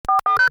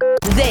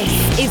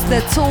This is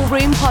the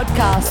Toolroom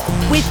podcast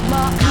with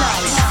Mark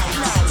Knight.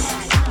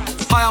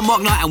 Hi, I'm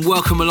Mark Knight and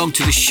welcome along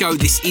to the show.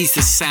 This is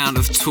the sound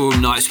of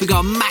Toolroom Nights. We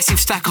got a massive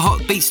stack of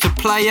hot beats to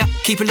play you.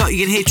 Keep it locked,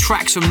 you can hear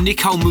tracks from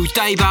Nicole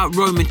Mudeba,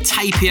 Roman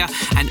Tapia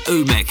and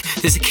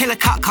Umek. There's a killer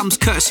cut comes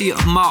courtesy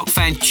of Mark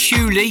Van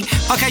Tuley.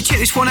 Okay, check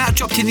this one out.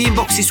 Dropped in the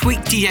inbox this week.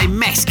 DJ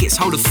Mess gets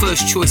hold of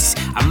First Choice's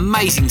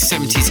amazing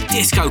 70s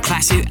disco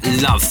classic,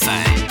 Love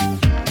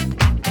Thing.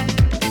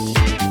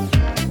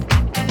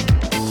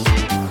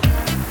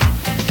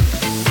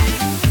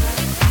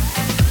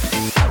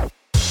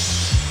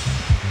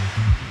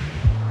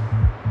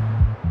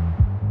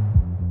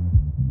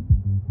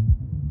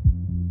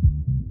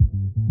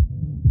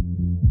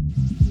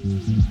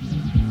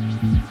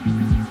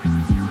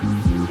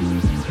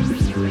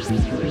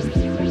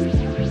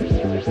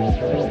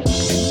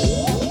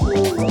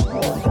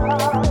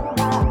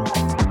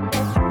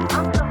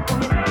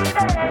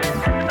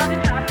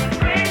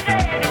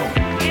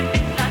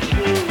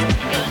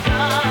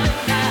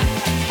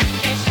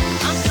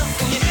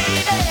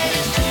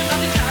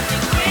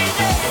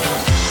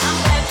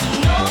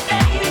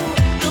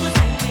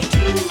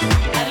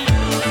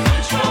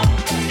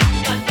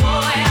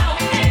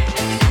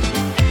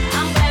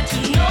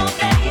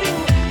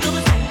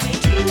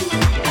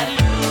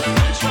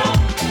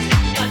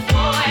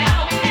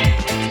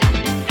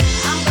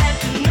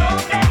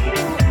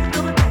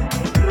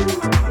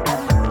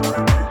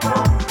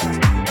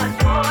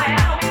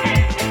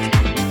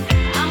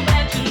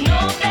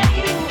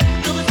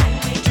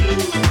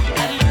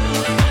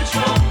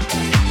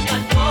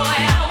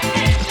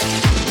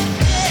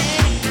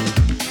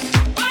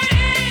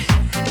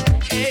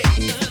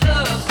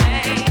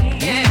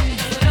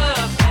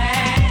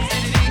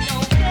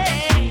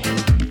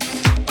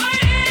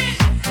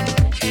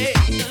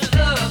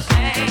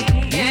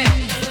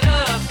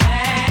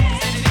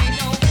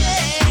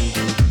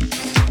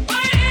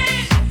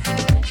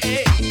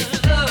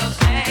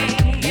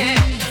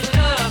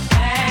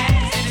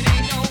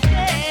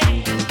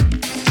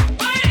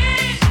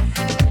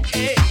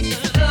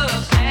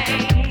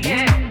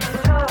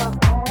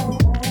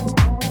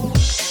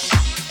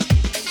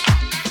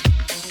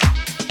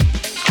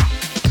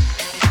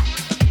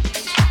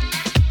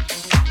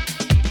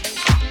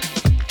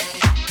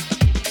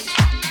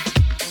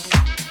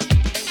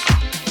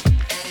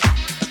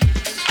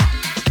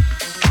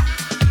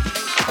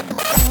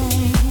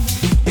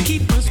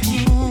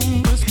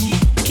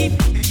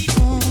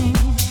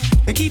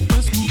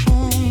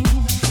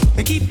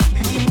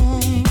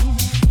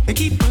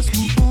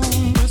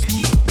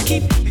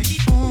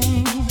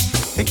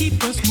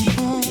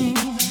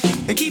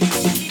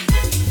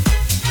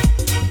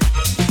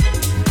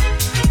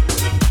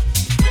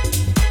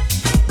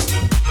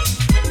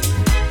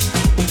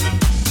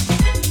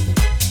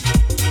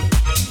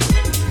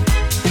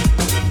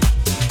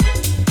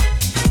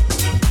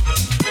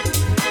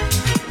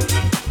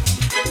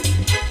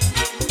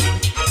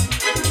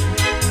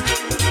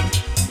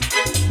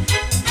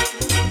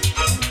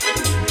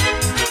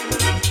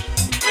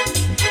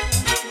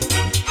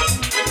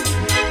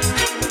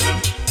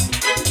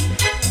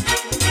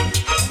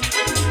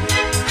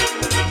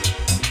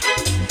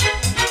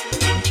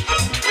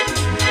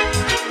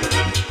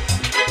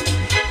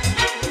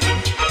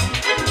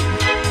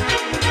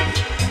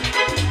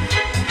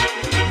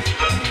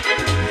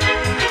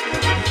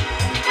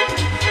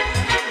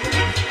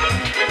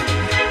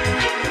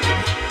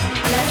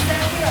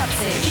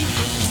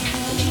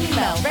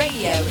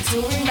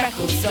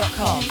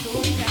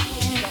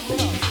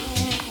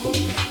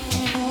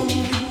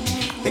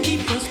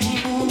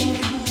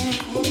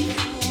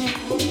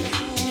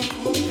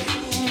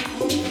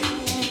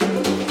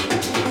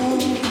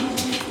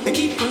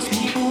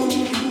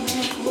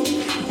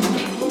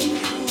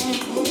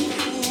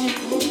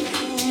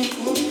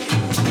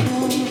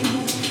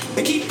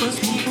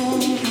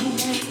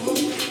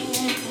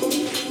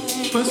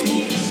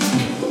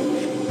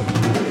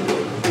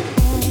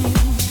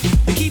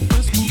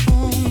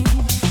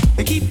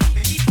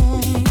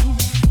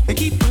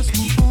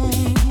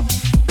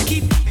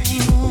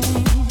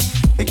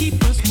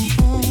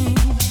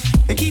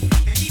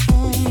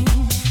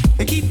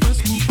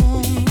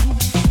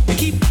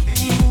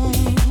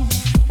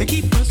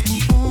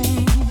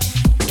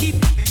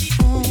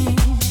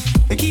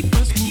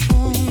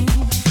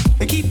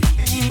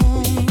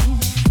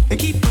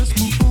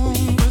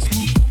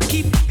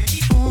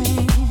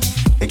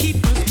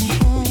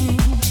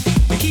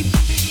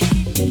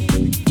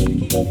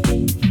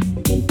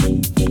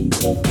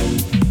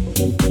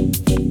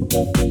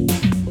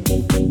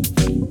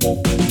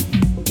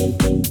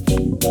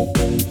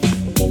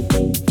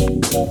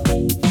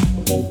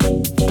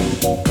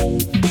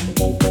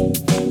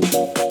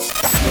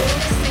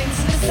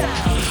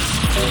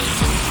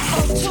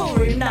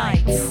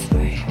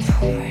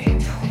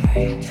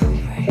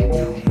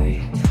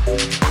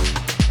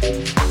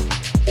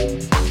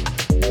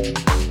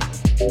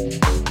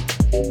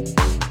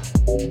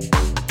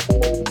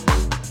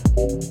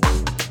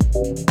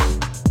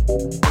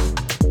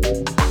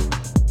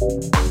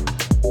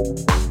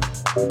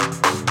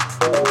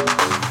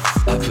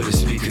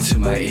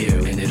 my ear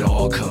and it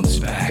all comes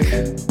back.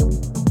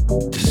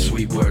 The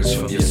sweet words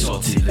from your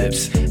salty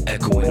lips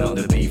echoing on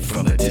the beat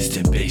from a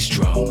distant bass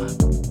drum.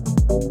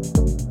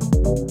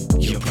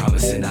 Your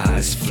promising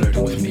eyes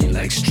flirting with me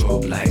like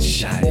strobe lights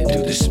shining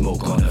through the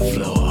smoke on the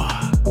floor.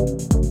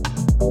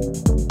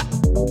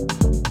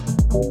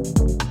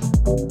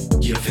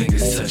 Your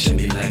fingers touching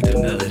me like the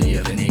melody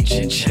of an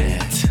ancient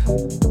chant.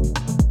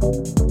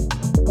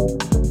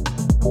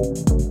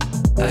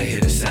 I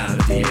hear the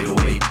sound of the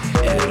 808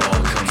 and it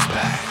all comes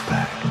back.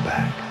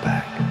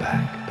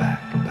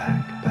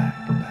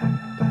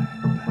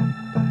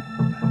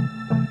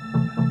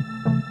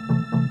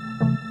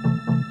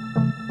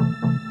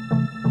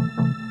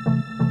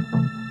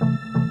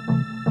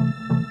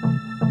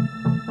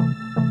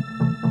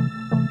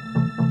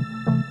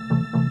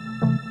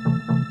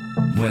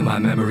 When my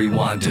memory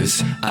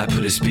wanders, I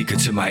put a speaker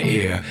to my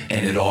ear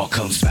and it all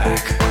comes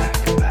back.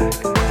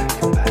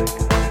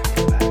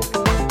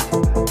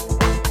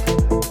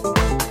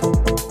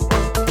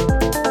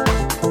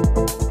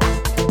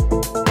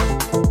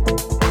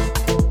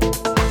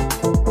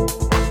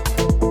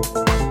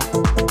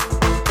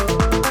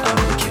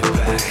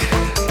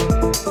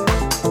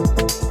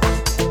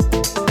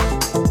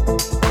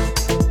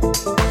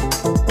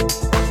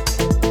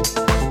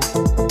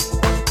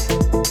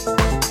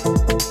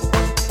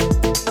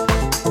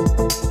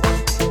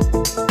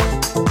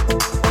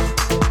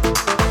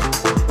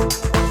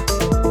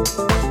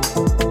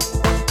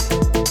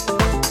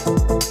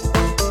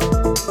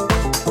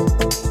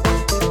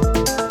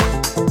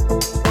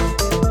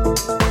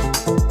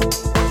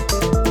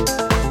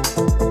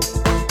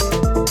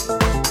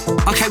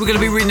 We're going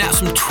to be reading out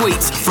some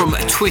tweets from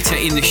Twitter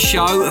in the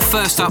show.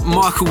 First up,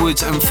 Michael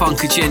Woods and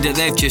Funk Agenda.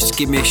 They've just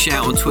given me a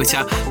shout on Twitter.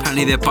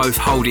 Apparently they're both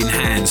holding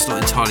hands.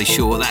 Not entirely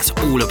sure what that's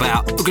all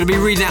about. We're going to be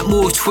reading out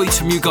more tweets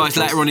from you guys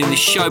later on in the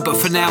show, but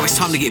for now it's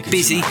time to get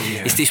busy.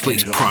 It's this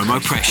week's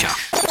Promo Pressure.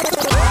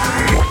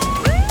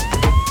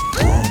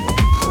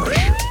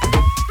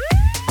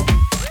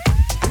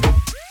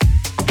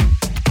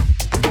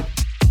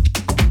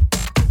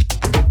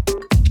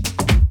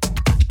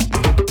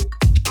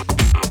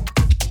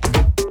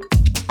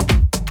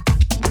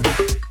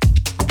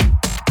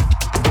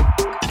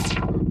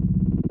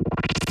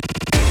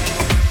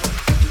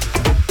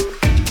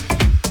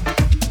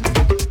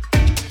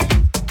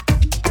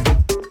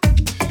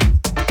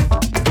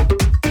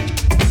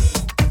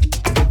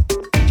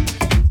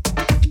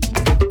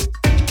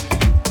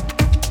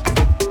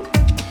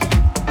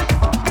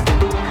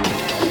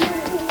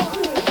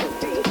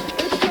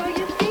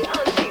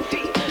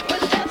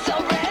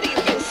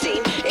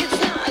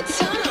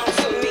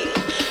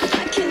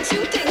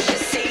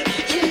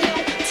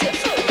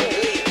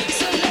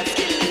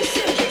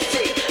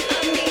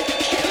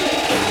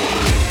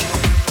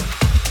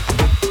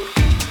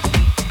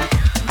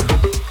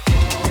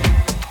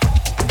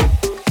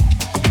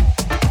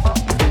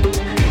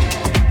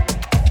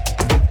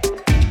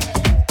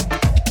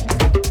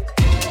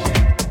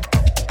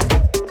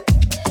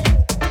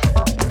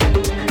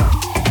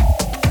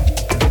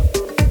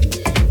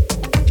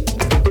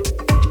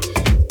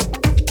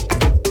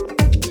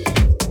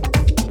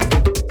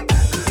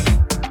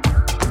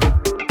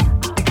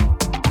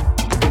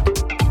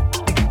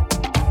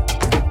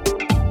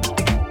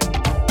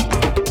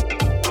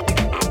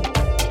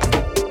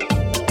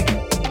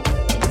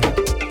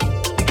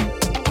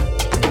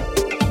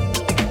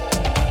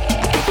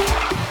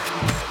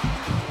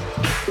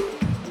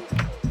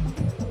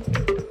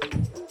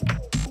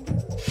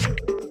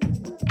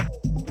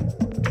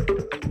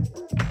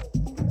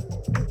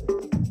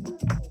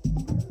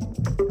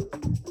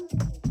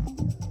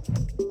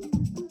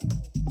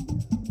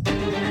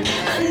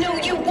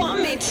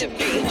 to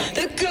be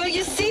the girl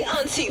you see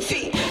on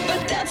TV,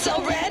 but that's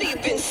already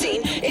been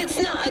seen.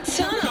 It's not a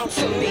turn on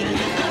for me.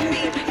 I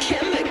mean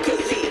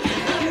chemically.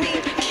 I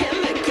mean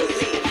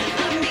chemically.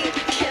 I mean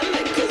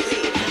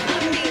chemically.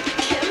 I mean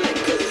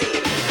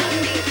chemically. I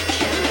mean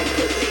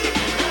chemically.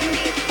 I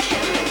mean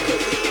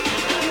chemically.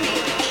 I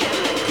mean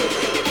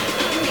chemically.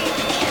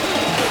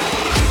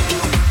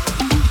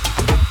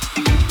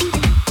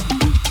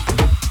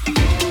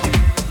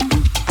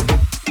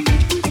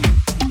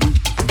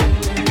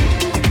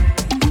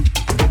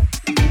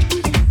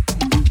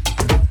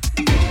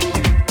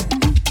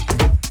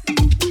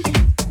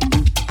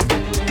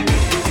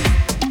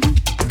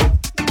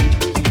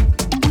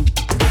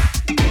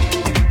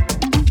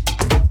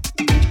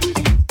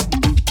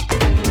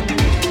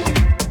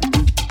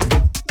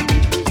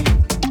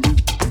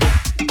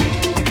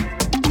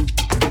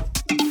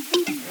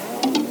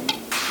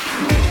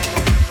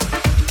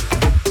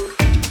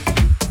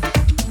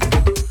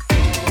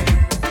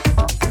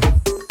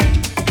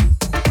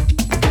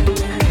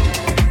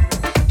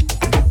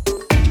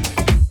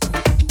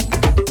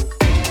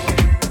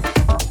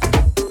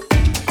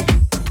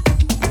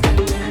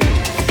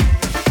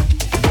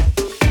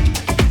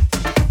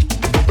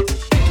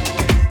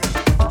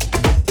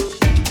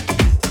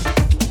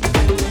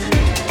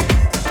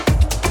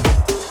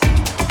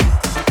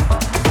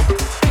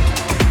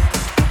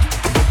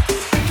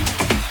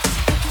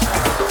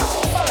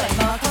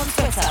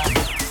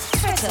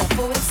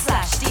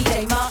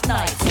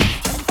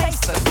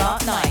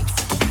 Smart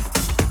Nights.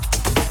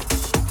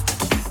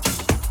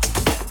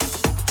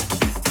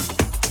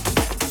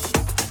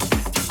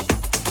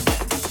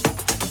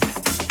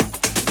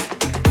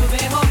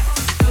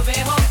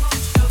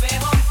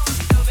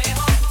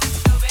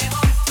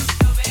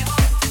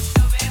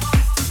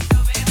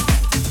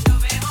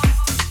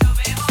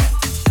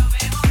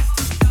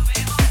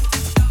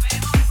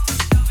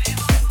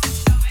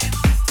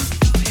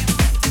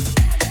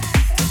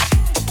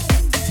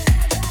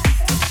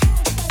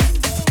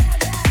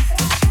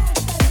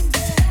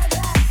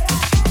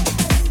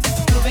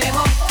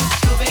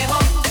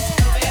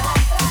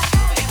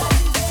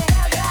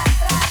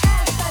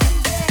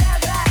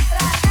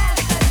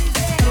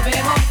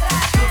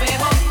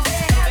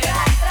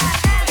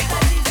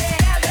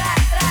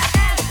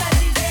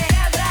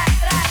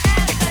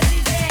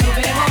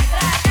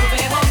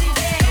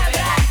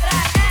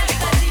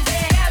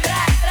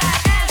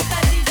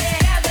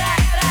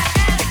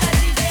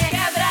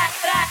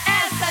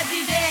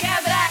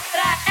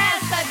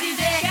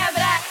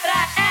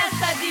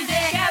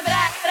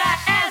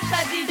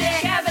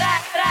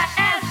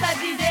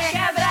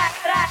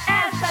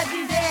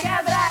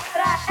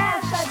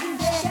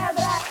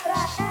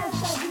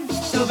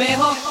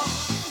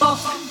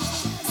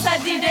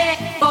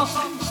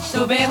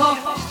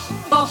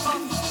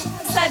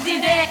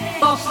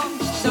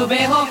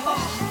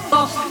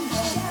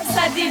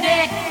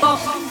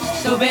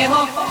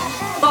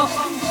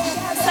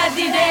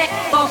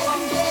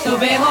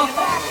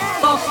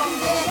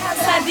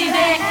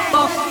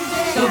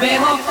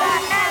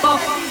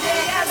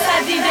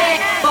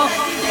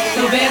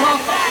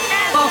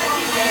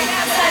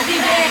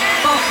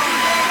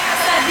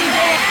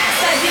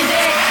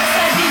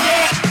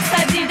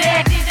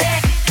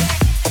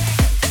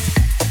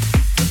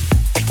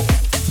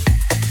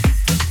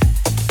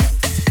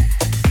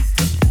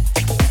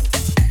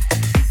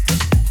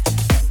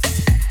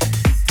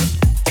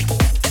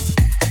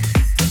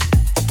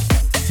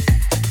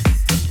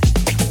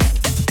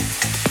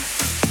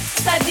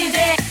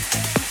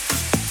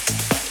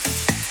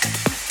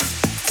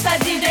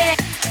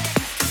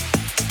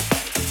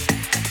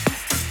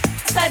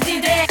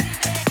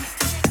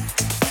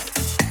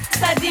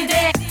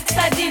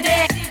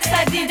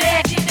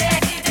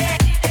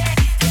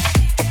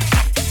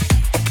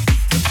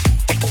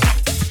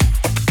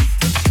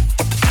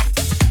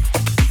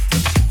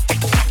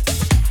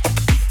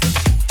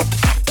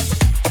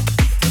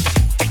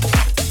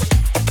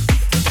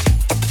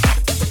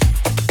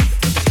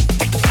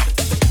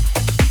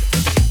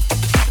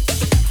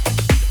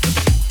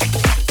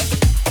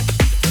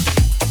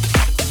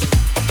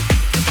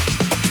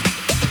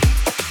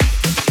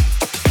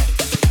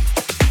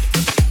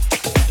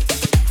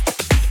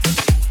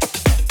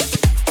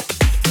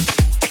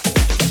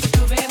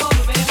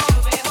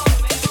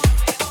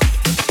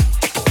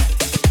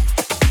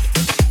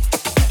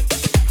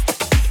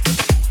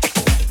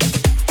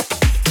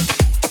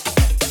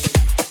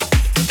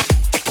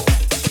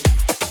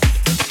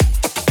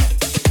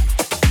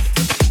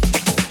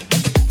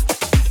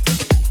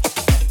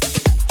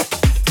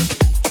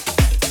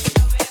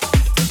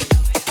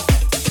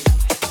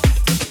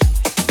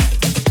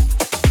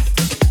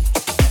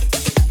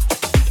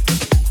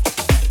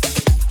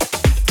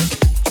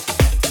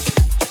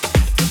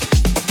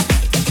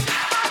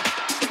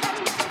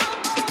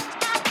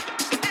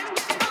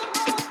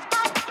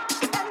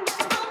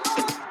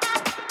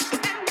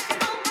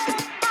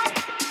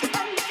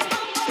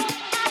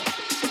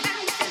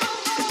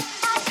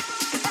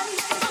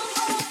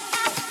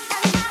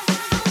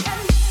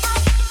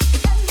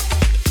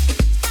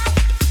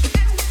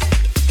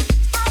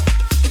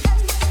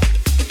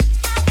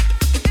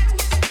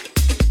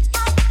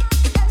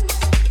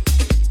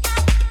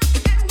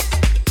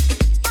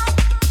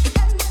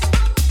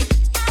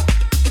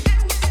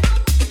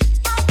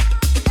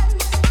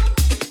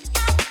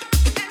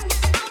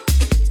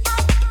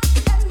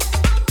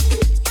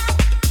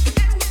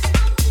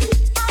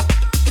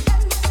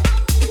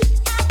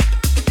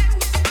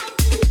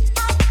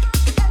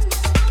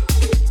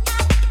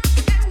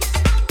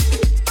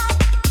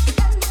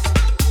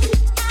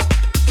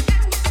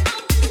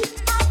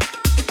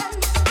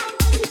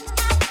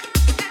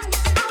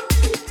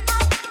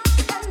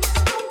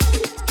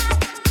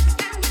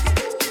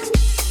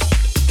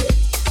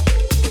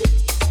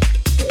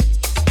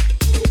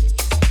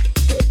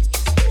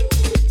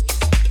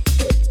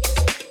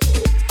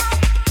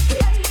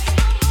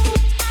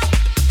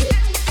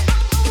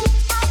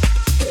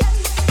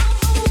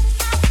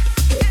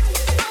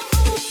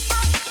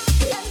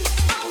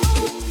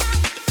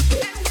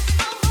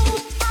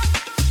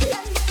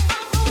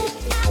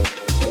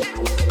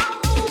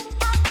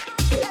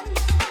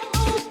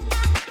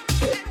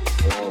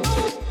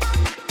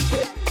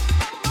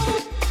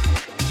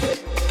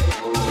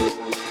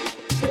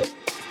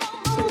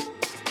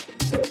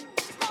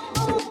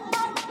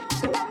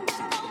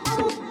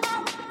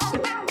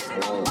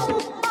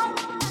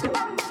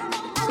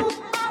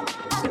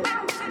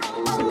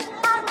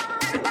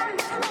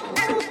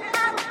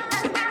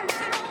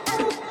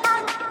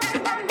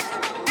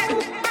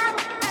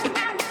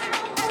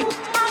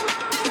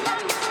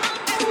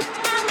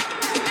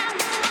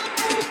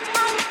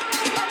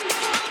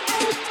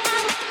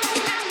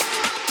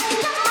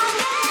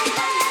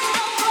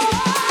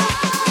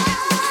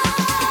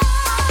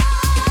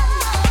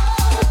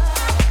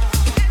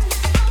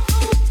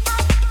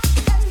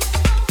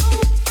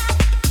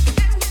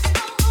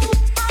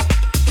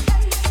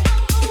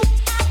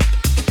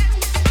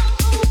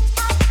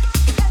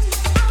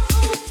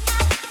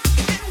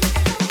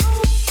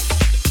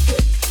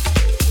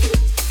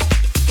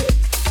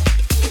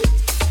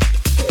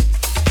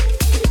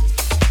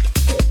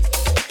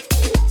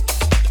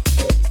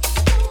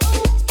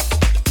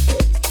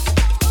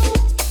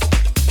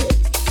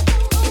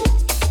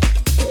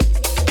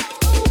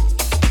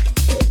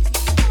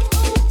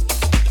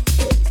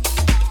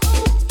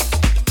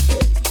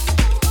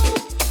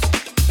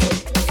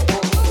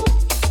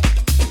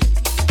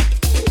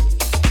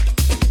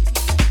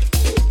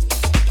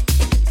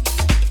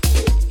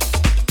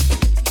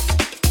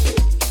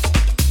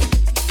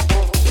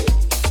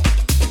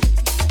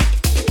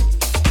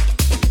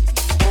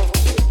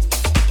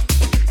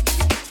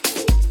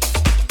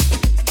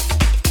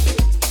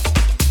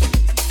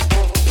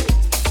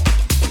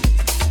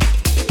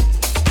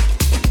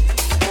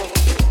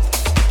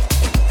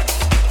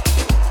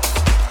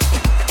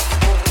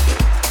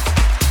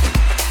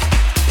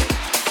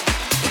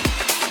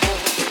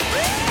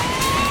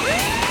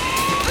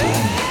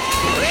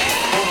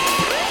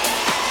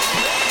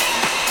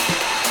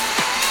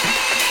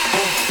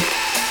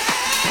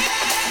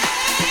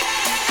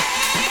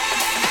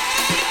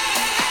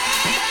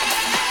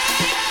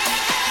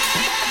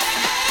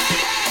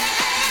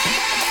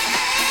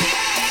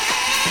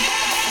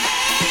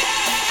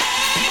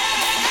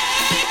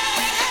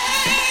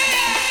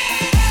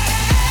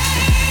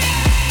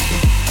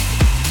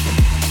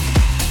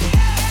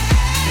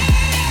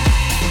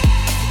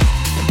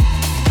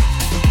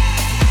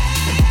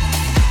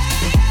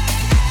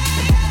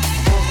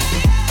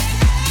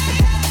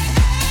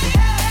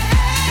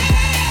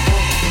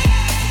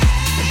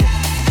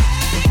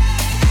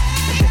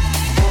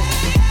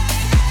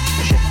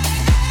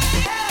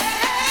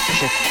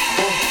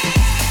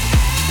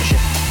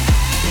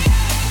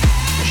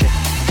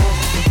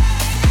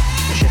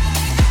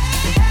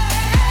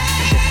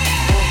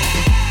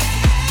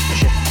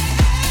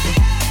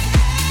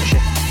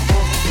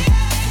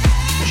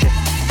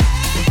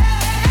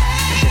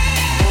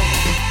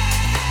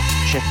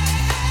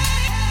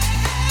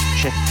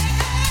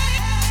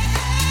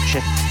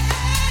 Shift.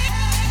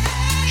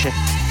 Shift.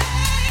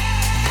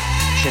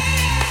 Shift.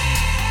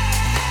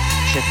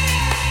 Shift.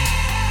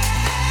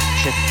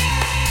 Shift.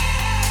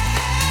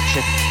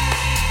 Shift.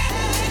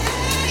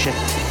 Shift.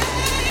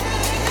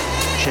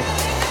 Shift.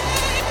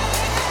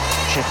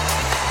 Shift.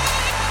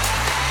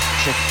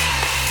 Shift.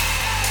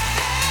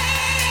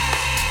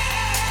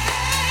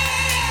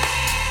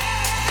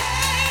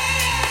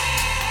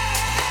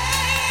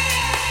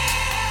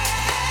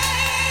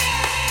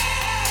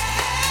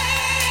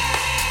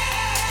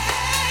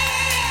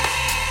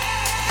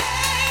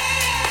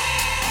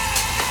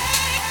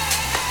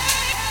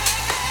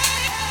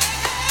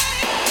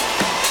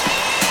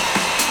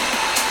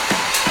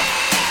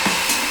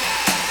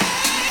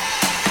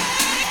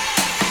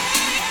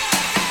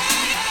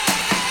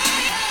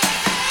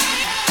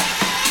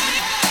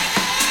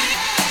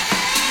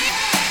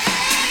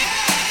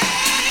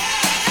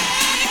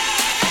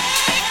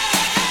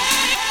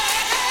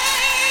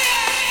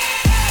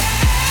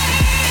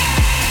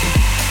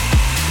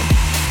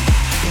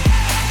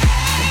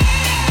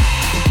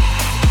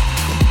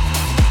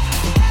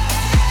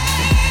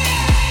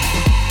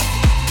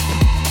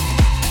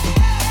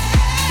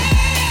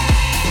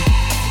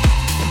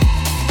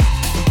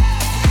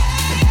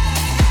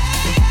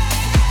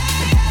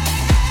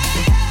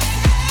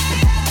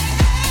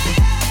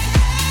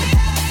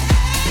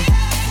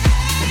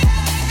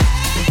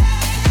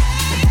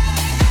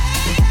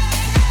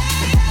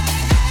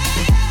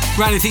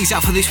 Rounding things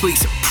up for this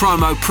week's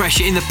promo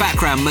pressure, in the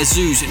background,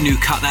 Mazoo's new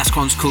cut. That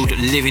one's called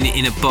Living It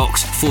in a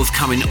Box,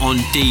 forthcoming on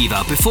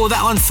Diva. Before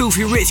that one,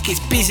 Filthy Rich gets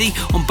busy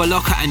on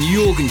Balocca and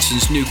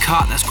Jorgensen's new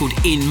cut. That's called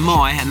In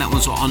My, and that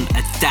one's on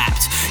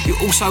Adapt. You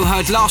also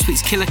heard last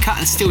week's killer cut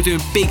and still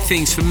doing big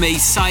things for me,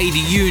 Saeed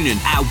Union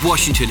out of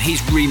Washington,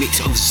 his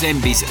remix of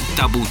Zembi's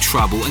Double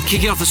Trouble. And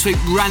kicking off the week,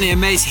 Rani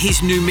Amez,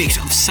 his new mix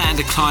of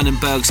Sander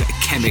Kleinenberg's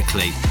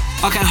Chemically.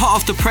 Okay, hot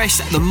off the press,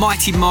 the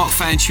mighty Mark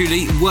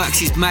Fanciulli works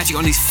his magic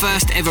on his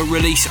first ever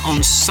release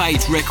on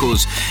Sage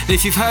Records. And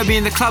if you've heard me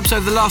in the clubs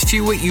over the last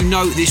few weeks, you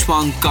know this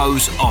one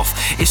goes off.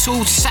 It's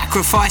called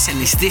Sacrifice,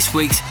 and it's this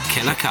week's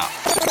Killer Cut.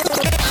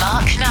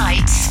 Mark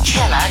Knight's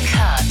Killer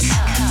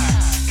Cut.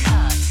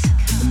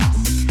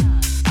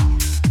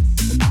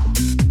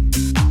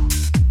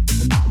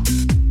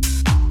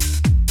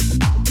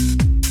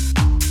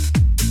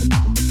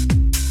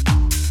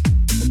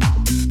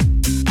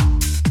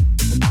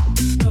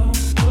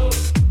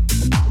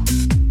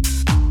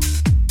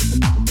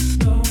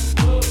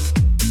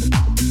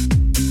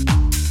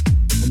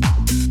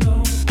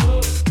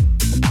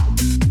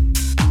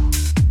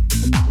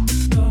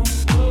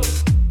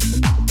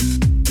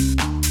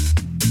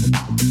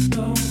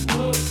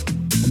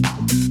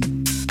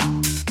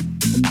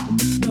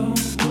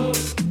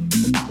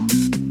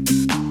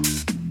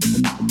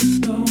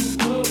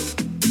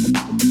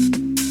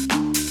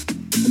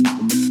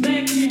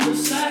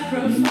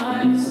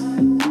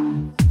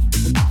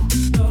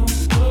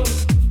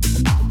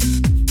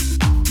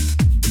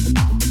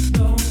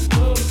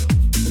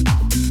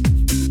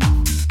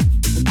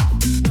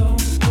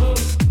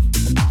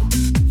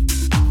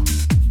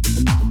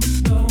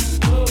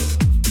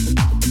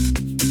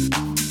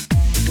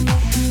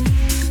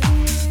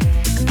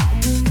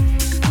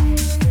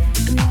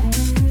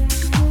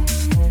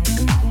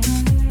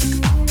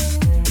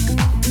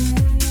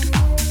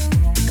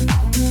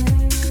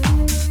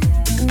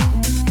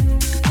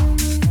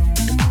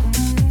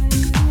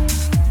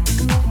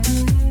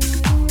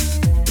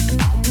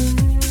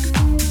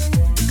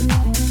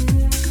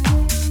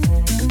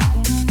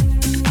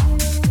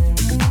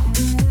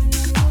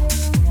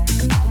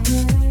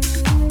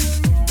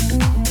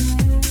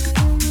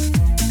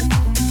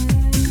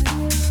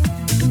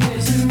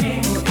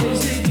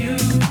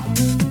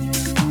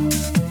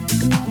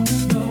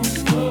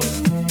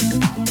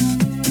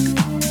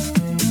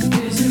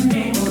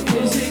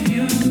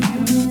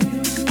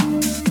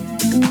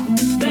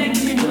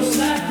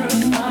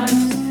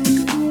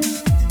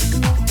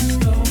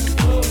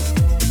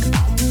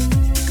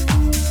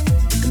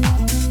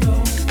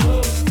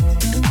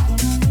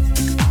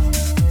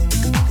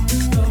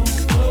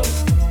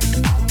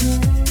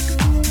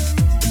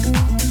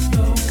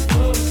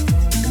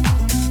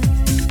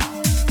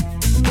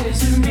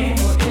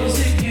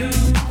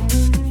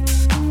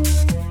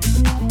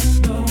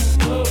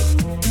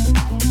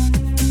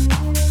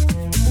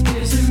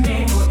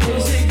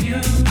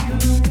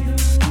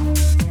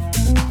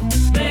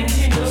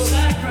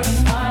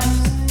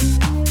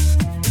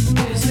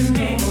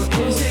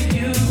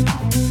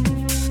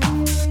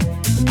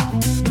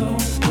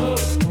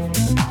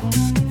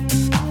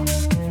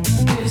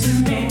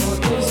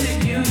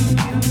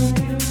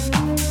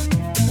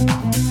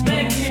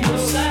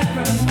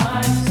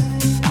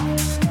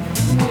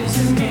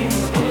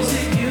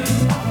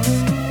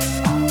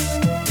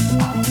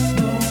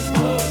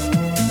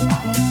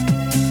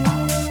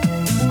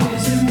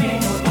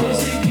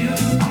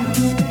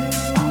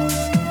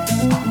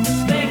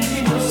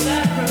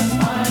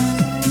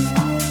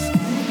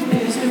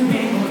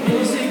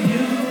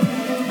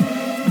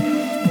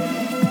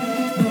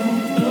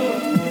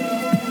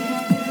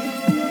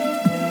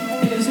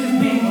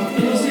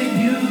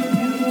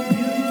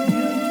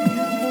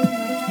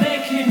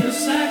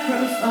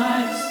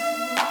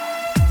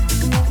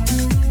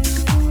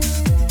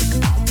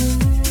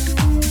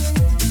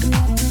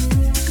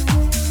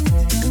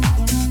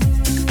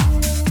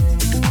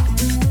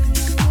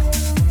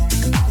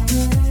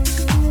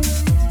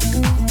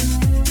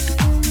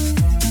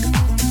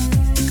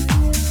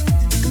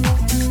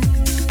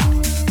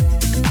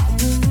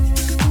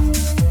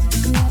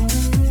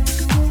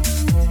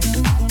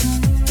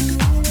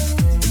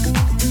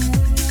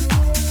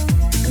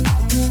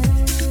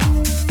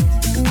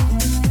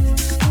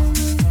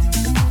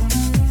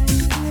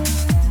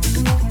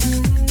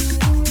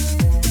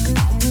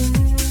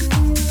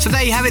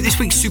 it, this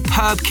week's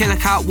superb killer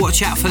cut.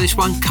 Watch out for this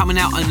one coming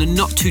out in the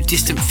not too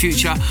distant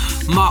future.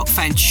 Mark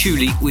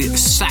Fanciulli with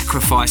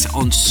Sacrifice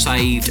on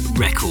Saved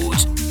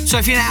Records. So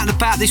if you're out and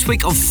about this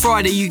week, on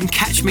Friday you can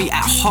catch me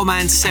at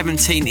Homan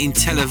 17 in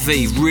Tel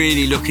Aviv.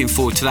 Really looking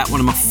forward to that, one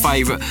of my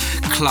favourite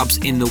clubs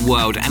in the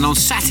world. And on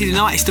Saturday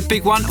night, it's the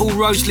big one. All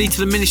roads lead to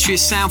the Ministry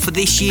of Sound for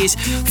this year's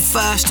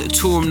first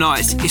Toolroom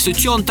Nights. It's the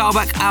John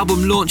Dalbach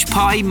album launch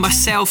party.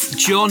 Myself,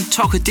 John,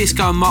 Toka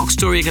Disco and Mark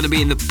Story are going to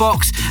be in the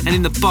box, and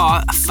in the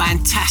bar, a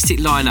fantastic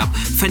lineup.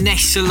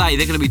 Finesse Soleil,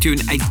 they're going to be doing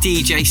a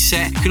DJ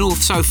set. You can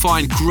also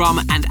find Grum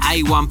and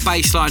A1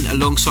 Bassline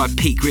alongside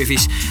Pete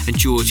Griffiths and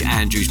George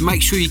Andrews.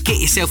 Make sure you get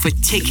yourself a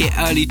ticket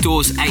early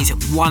doors, as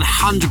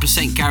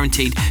 100%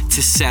 guaranteed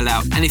to sell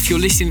out. And if you're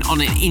listening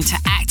on an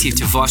interactive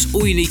device,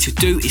 all you need to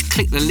do is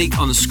click the link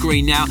on the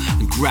screen now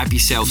and grab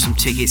yourself some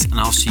tickets, and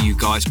I'll see you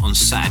guys on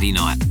Saturday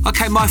night.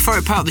 Okay, my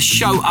favourite part of the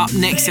show up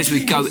next as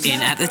we go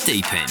in at the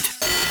deep end.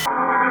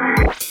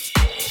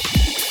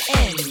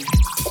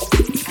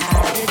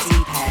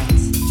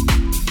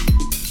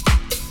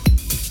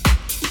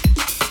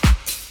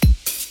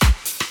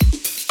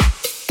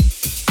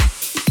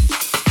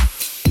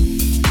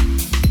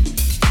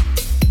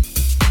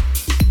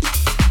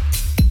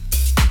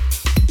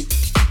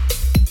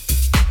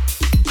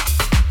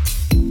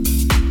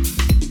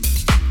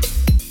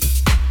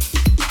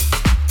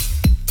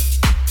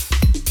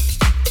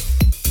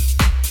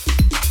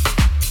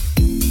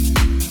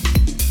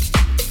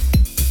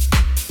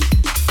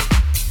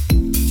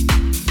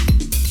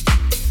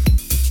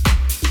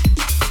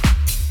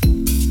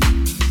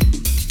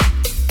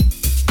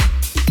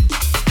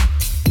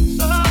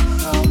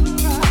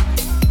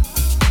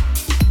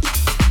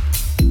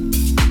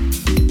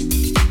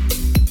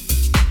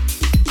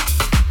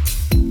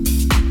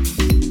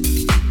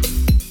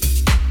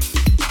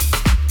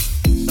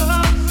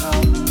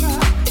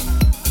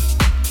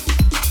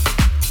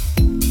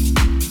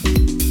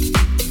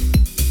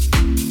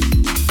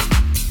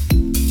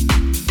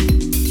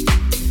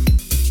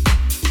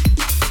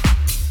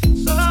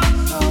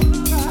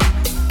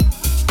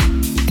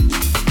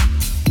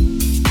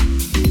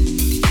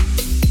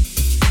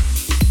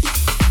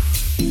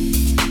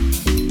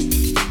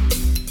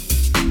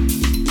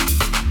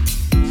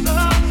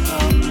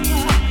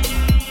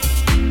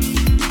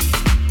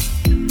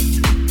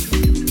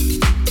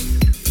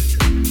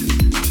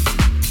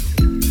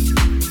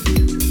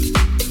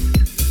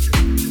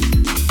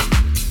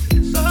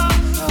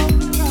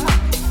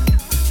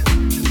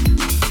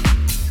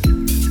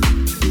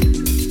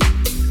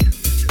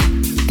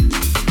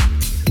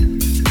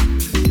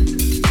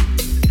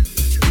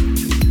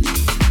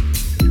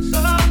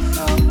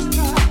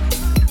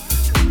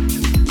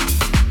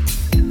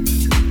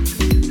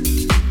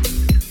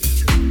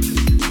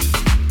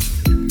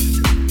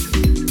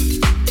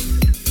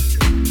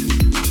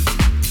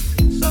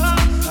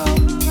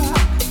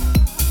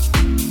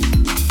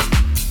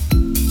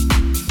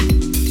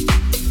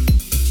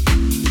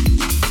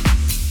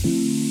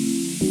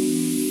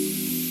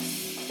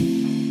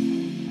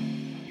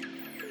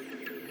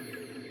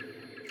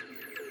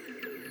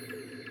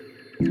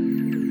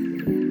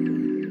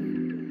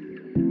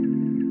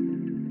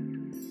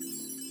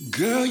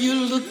 Girl,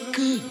 you look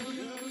good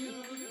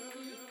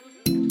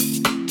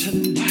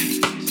tonight.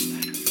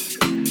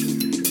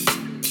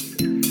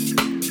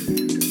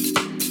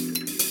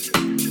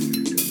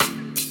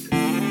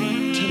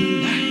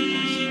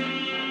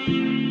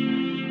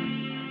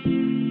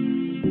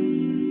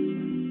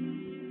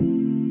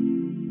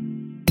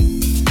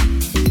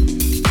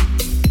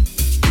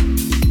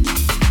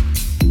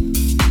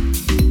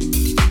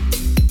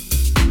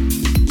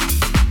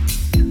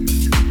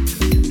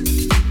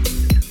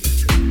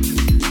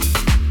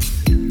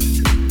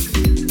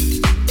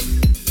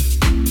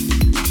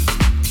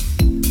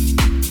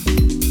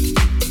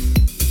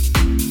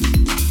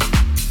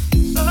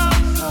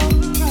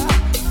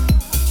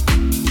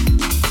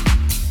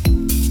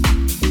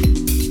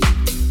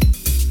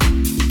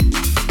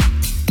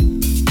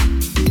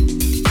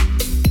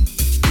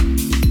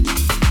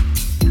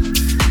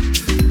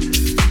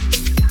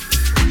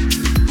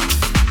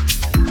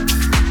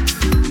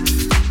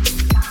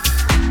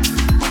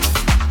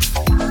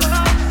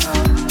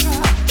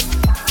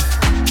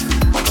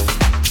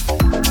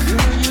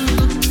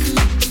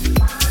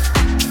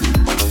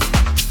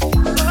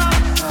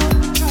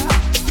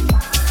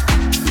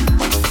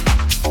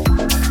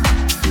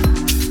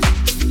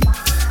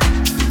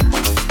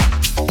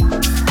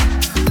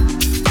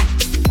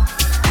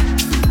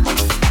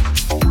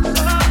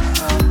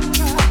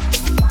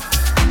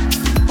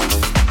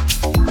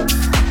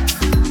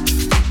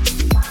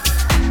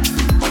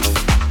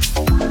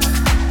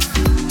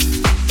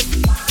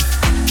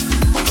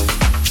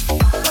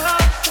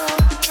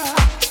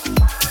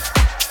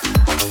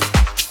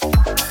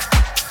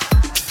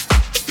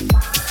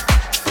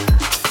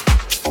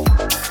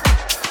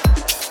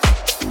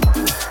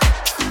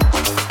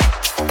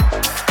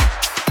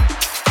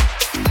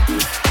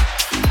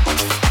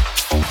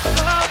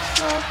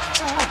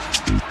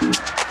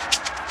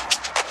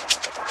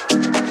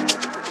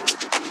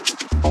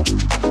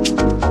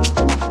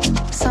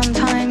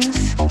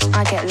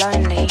 get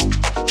lonely.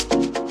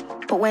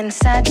 But when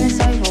sadness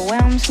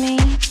overwhelms me,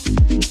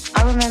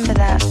 I remember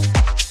that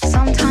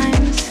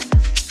sometimes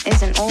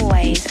isn't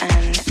always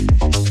and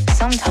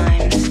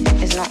sometimes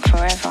is not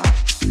forever.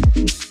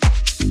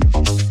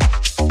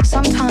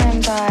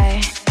 Sometimes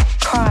I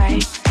cry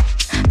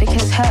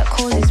because hurt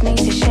causes me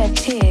to shed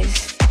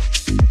tears.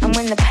 And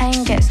when the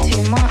pain gets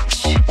too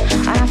much,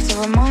 I have to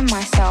remind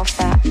myself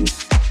that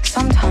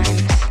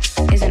sometimes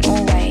isn't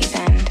always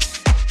and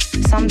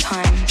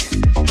sometimes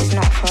is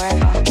not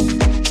forever.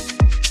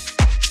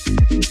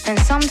 And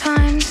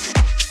sometimes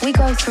we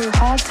go through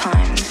hard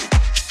times,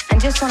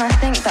 and just when I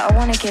think that I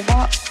want to give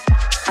up,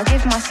 I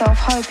give myself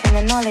hope in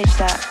the knowledge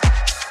that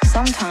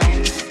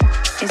sometimes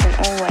isn't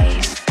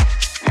always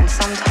and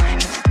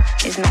sometimes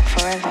is not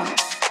forever.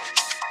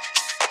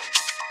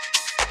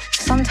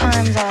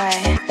 Sometimes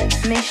I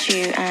miss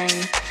you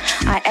and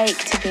I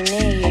ache to be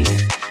near you.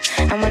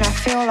 And when I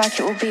feel like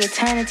it will be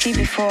eternity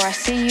before I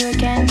see you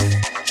again,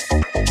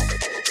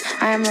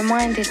 I am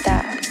reminded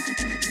that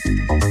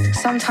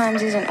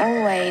sometimes isn't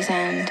always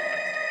and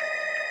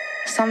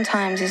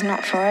sometimes is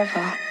not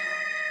forever.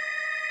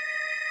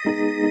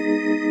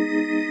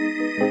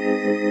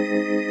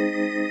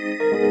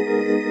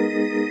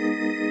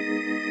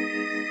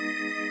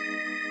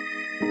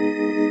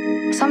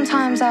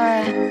 Sometimes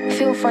I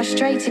feel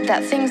frustrated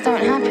that things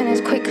don't happen as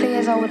quickly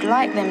as I would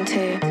like them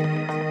to.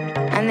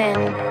 And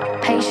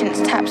then patience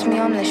taps me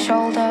on the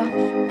shoulder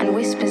and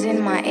whispers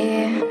in my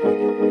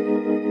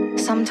ear,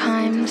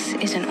 sometimes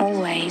isn't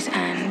always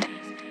and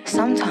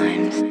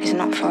sometimes is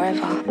not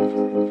forever.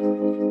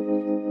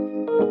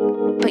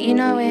 But you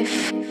know,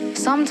 if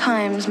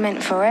sometimes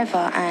meant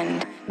forever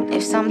and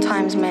if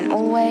sometimes meant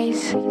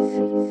always,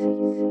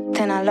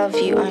 then I love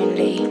you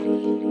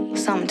only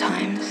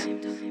sometimes.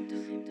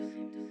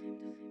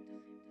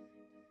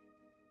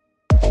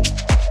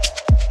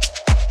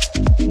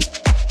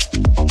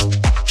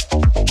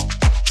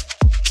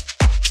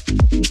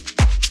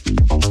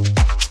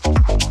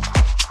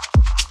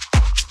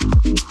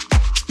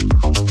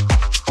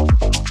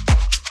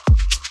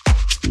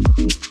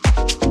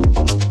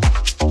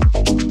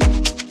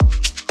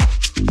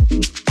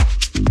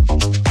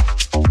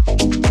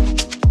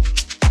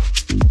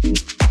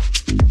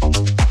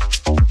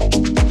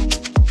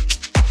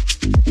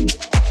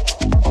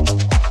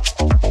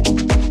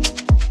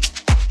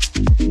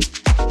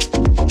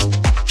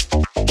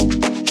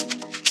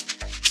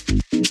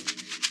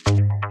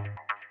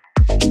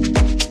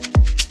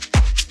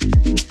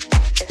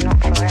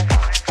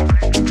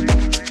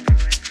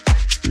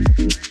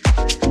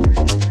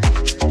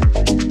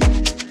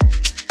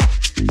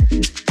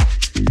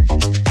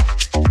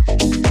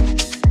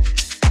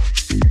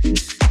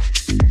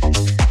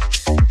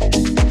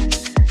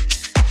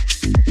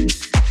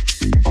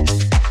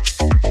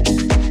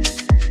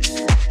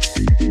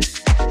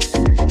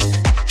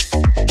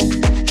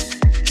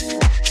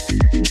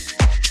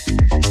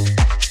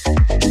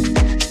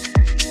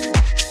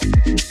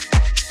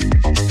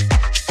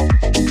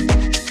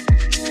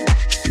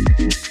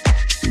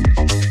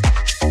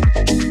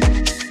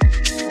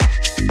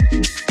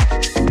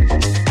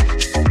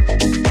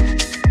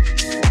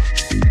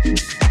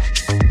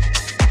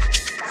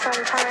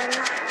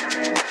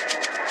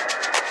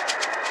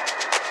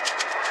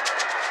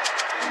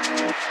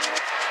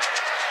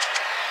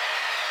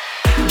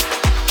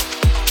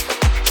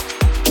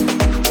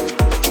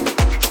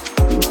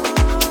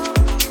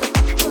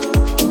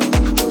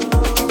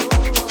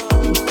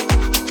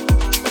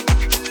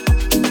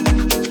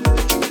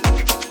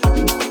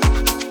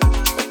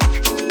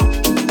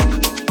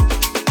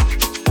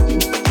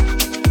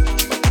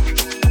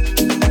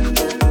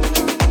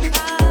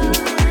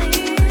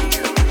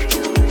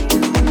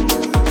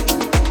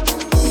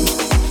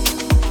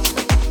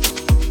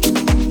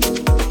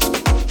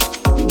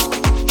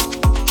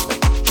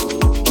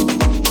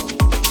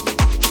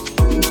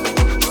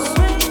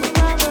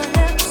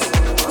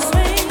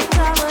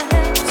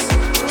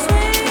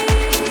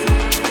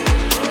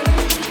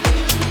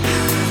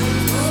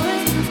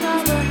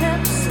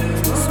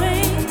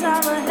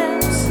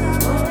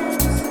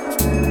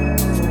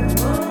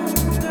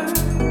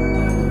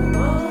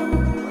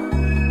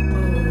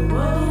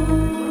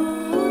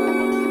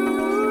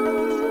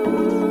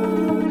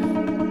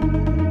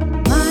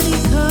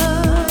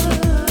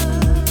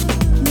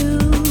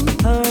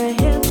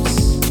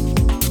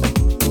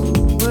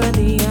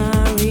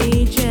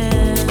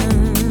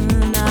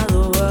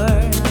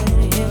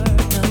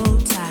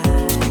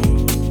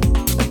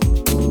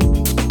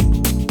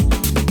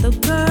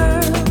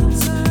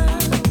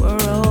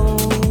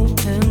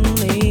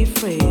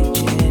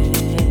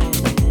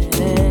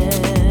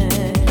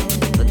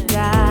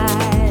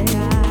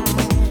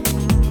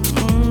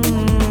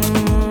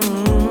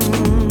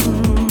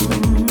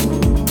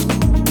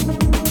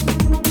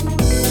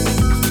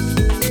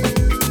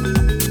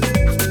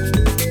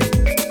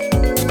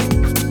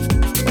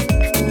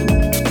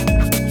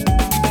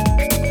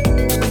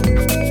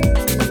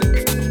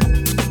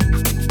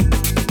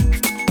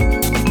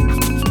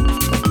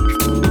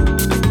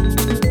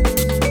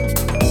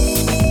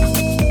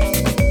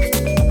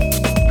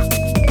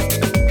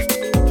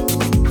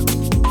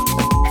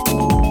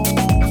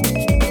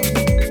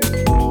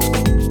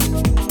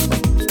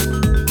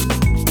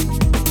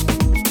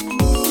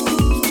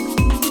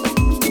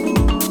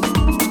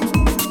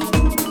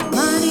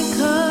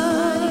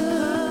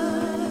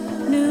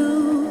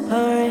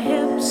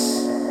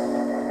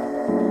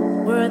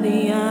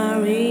 the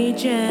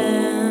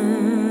origin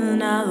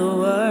of the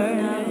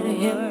word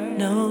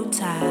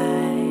hypnotize.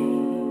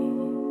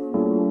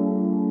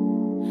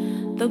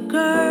 The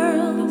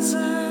girls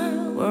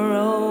were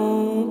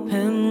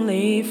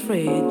openly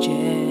frigid.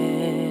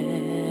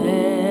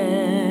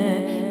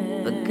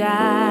 The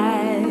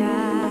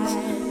guys,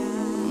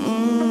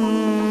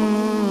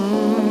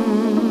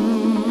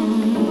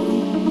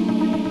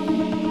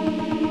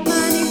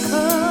 money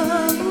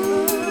could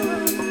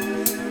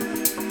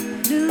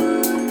do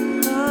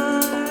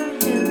her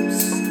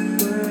hips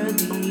were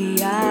the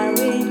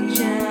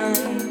origin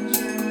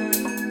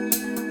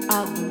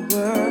of the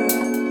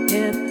word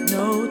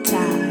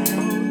hypnotized.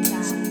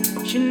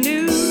 She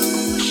knew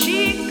she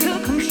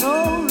could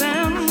control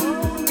them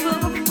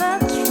with the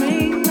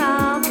fluttering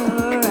of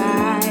her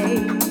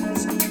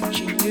eyes.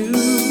 She knew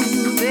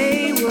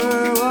they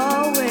were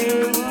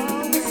always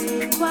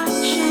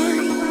watching.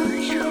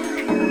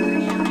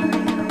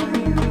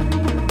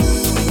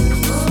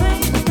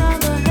 Swing of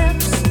the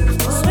hips,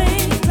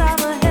 swing of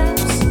the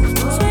hips,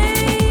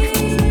 swing.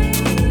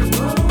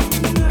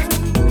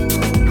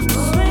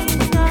 Swing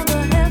of the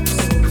hips,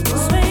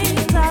 swing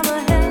of the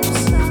hips.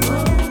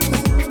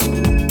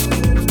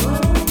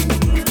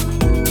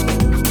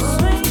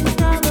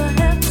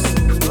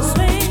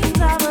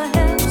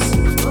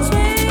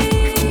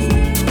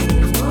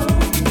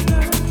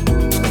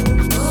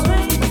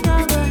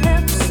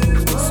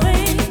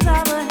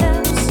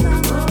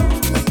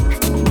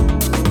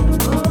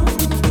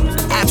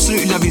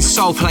 Absolutely loving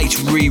Soul Plate's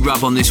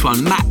re-rub on this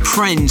one. Matt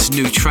Pren's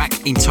new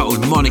track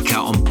entitled Monica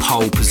on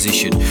Pole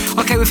Position.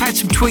 Okay, we've had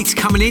some tweets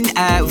coming in.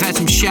 We've had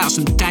some shouts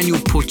from Daniel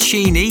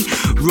Porcini,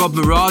 Rob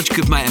Mirage,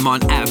 good mate of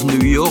mine out of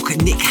New York,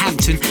 Nick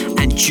Hampton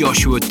and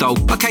Joshua Dole.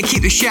 Okay,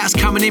 keep the shouts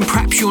coming in.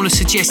 Perhaps you want to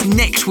suggest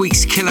next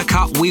week's Killer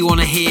Cut. We want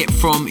to hear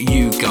from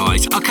you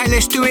guys. Okay,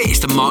 let's do it. It's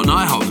the Mark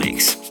Knight Hot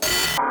Mix.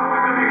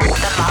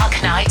 The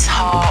Mark Knight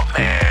Hot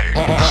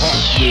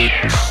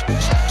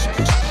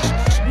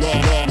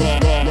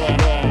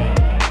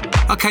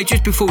Okay,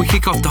 just before we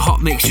kick off the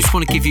Hot Mix, just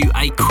want to give you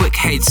a quick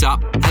heads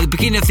up. At the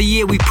beginning of the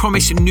year, we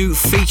promised new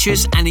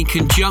features, and in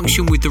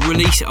conjunction with the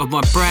release of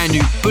my brand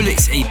new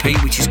Bullets EP,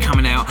 which is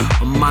coming out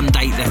on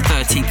Monday, the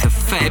 13th of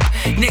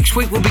Feb, next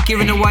week we'll be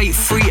giving away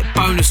free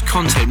bonus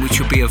content, which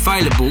will be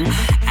available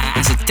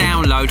as a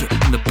download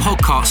in the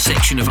podcast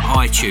section of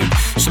iTunes.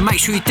 So make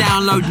sure you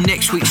download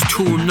next week's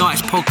Toolroom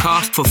Nights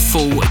podcast for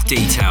full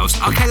details.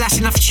 Okay, that's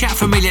enough chat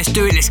for me. Let's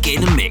do it. Let's get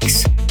in the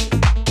mix.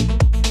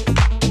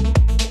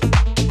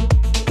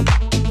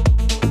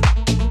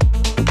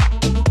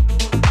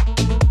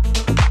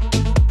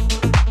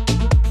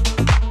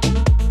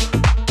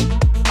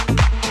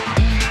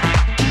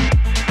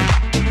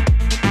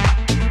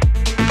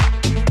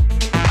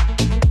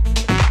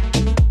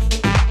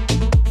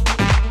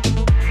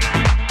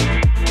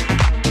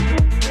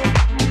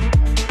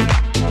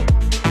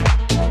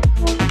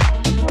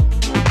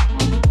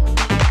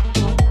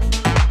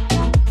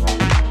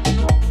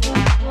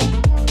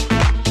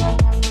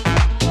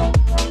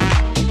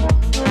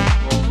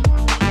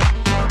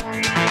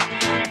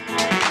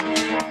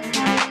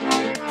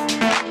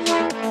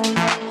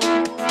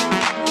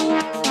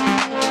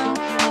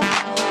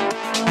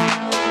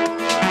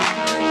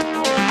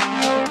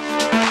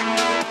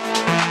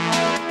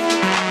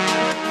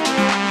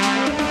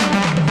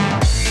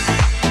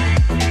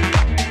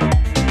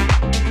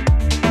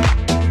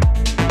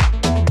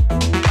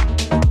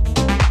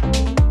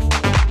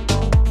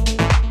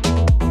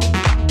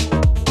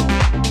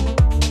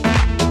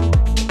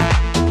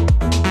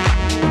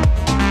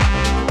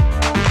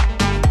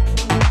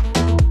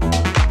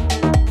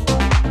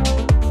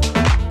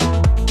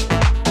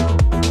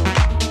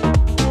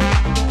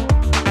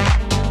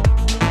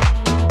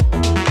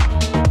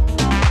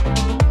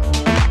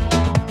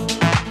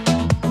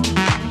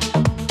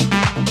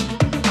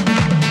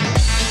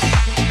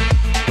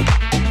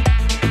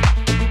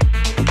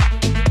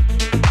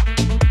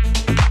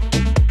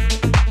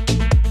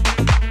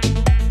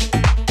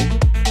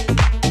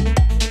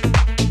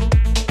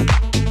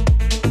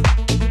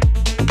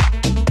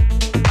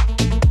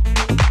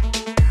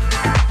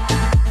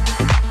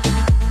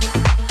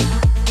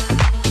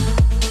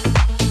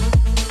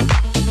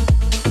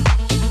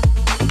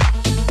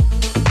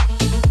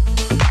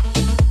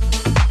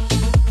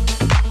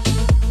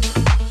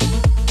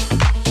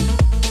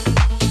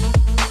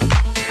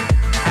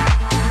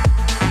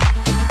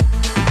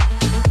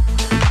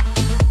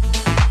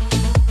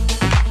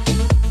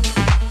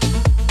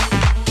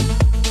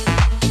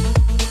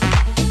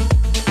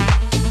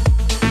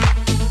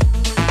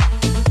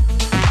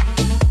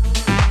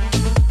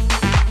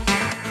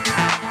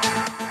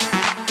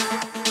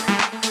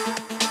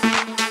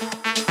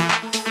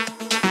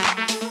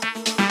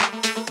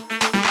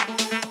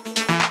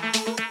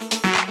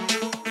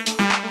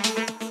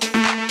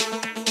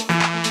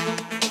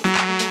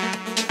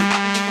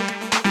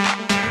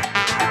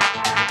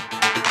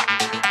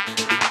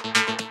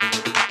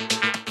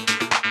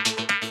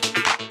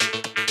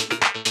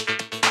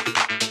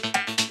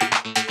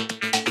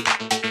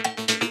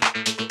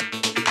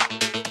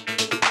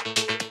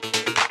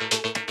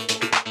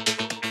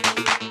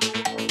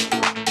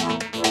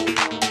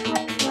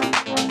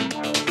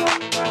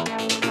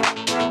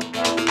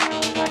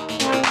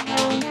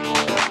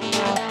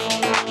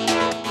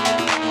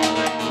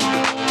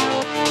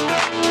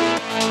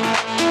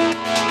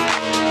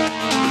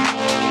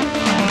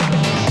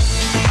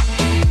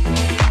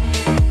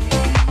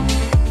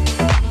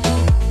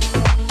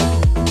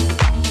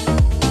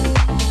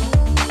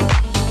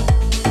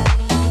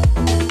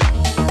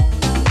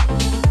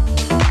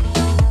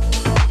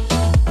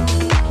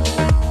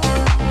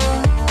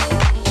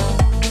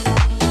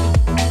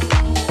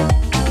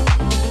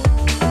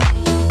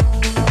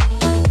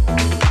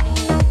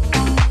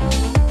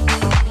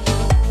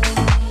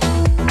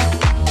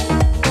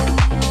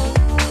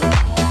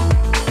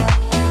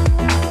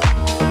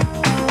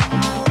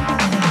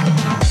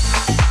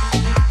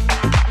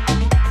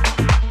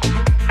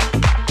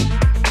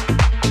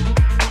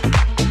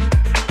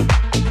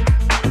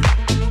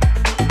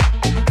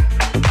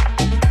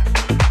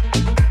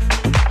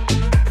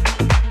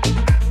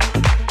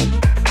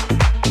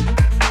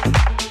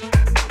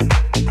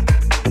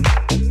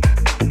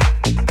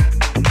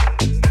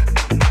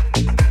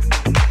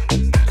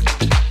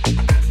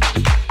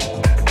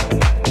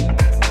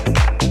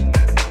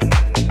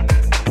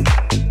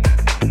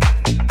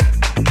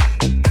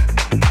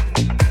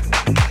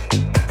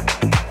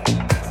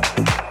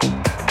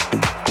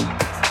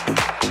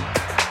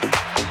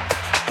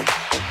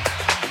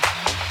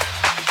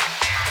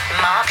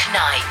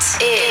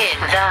 Knight in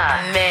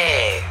the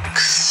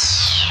mix.